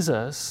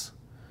 Jesus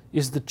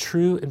is the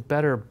true and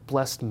better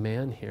blessed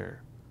man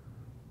here.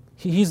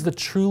 He's the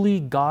truly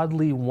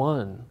godly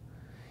one.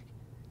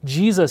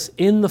 Jesus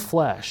in the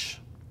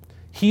flesh.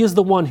 He is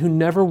the one who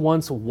never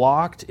once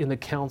walked in the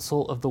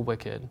counsel of the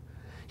wicked.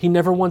 He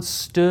never once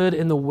stood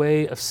in the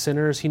way of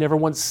sinners. He never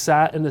once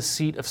sat in the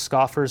seat of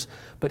scoffers,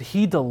 but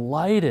he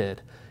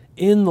delighted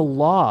in the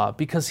law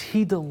because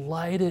he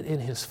delighted in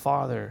his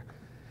Father.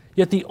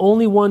 Yet the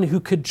only one who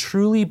could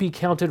truly be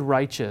counted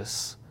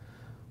righteous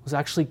was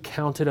actually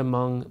counted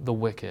among the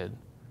wicked.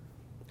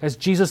 As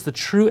Jesus, the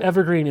true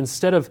evergreen,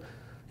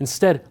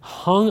 instead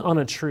hung on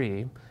a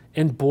tree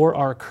and bore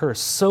our curse,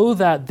 so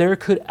that there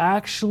could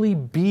actually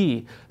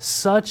be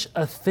such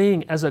a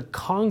thing as a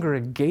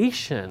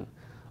congregation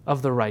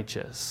of the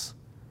righteous.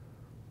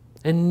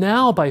 And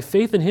now, by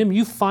faith in him,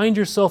 you find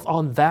yourself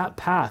on that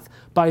path,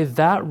 by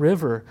that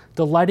river,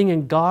 delighting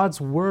in God's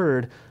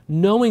word,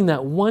 knowing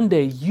that one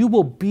day you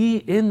will be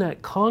in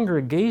that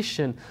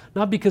congregation,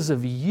 not because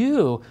of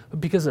you,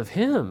 but because of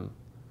him.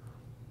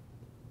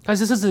 Guys,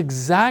 this is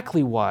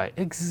exactly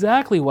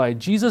why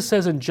Jesus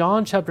says in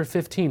John chapter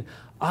 15,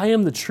 I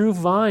am the true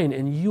vine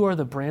and you are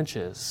the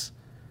branches.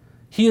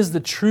 He is the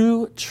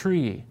true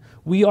tree.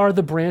 We are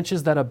the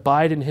branches that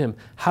abide in him.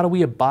 How do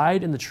we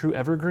abide in the true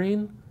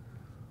evergreen?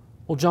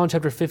 Well, John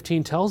chapter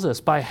 15 tells us,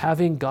 by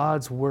having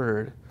God's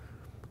word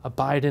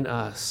abide in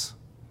us.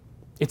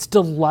 It's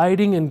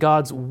delighting in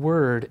God's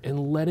word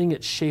and letting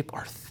it shape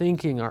our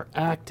thinking, our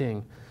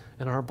acting,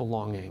 and our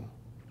belonging.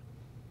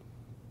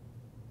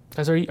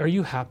 Guys, are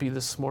you happy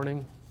this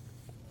morning?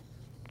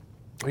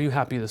 Are you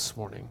happy this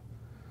morning?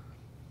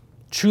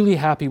 Truly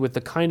happy with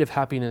the kind of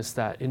happiness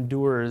that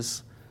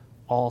endures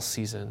all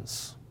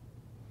seasons.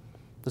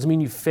 Doesn't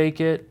mean you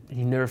fake it,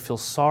 you never feel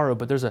sorrow,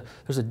 but there's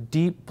a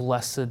deep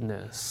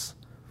blessedness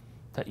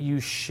that you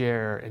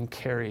share and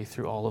carry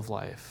through all of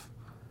life.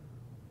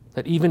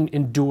 that even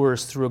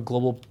endures through a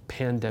global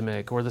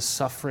pandemic or the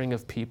suffering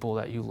of people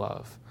that you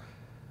love?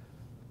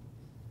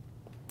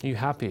 Are you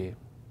happy?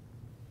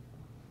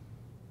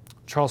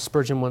 Charles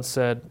Spurgeon once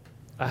said,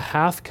 "A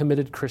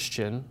half-committed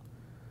Christian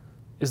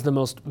is the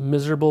most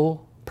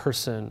miserable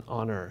person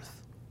on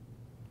earth.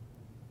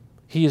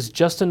 He is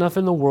just enough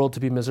in the world to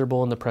be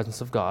miserable in the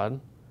presence of God,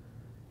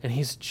 and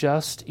he's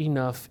just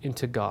enough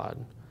into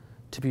God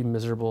to be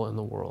miserable in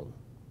the world."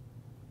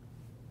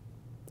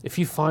 If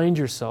you find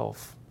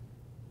yourself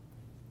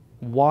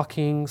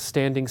walking,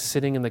 standing,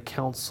 sitting in the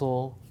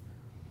counsel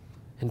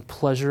and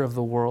pleasure of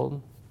the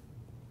world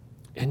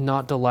and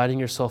not delighting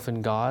yourself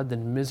in God,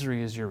 then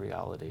misery is your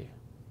reality,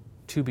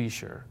 to be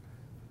sure.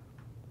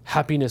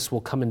 Happiness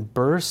will come in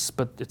bursts,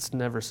 but it's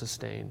never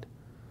sustained.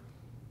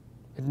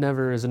 It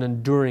never is an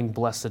enduring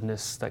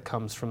blessedness that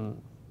comes from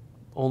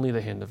only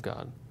the hand of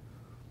God.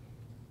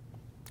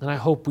 And I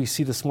hope we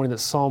see this morning that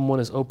Psalm 1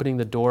 is opening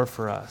the door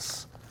for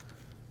us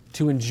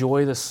to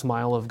enjoy the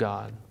smile of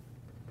God.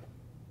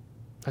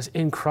 As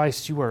in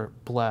Christ you are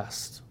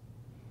blessed,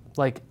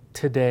 like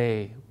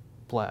today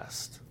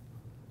blessed,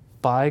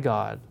 by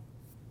God,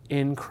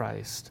 in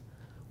Christ,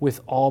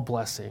 with all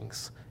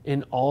blessings,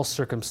 in all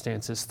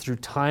circumstances, through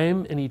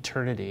time and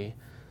eternity,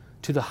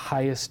 to the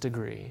highest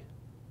degree.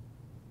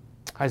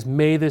 As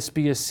may this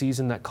be a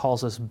season that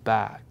calls us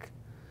back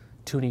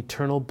to an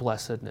eternal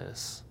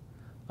blessedness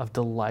of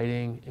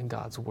delighting in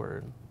God's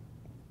word.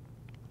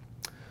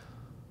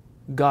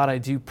 God, I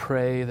do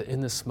pray that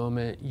in this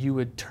moment you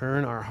would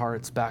turn our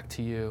hearts back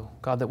to you.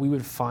 God, that we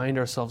would find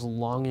ourselves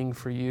longing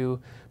for you,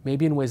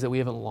 maybe in ways that we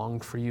haven't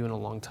longed for you in a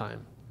long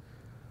time.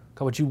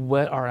 God, would you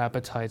whet our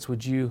appetites?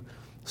 Would you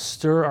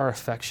stir our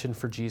affection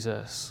for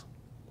Jesus?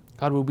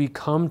 God, would we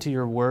come to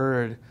your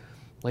word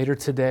later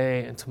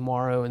today and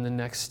tomorrow and the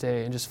next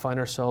day and just find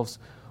ourselves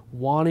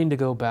wanting to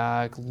go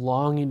back,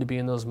 longing to be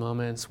in those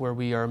moments where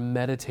we are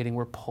meditating,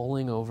 we're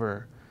pulling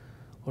over,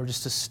 or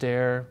just to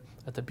stare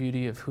at the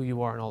beauty of who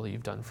you are and all that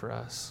you've done for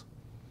us.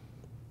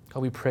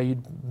 God, we pray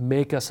you'd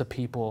make us a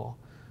people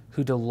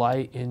who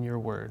delight in your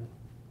word.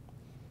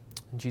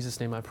 In Jesus'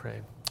 name I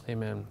pray,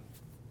 amen.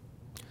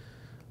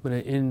 I'm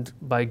going to end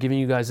by giving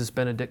you guys this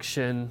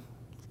benediction,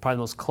 probably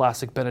the most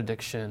classic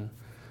benediction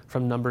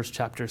from Numbers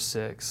chapter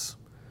 6.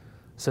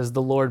 It says,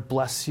 "The Lord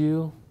bless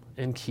you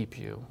and keep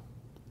you.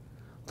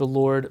 The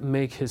Lord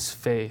make his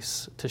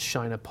face to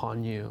shine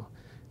upon you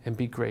and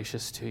be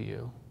gracious to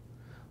you.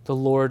 The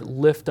Lord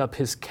lift up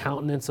his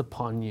countenance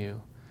upon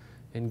you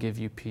and give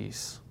you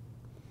peace."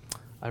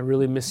 I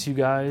really miss you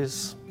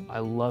guys. I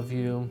love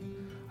you.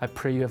 I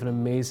pray you have an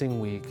amazing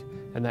week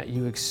and that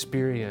you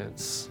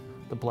experience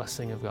the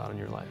blessing of God in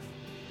your life.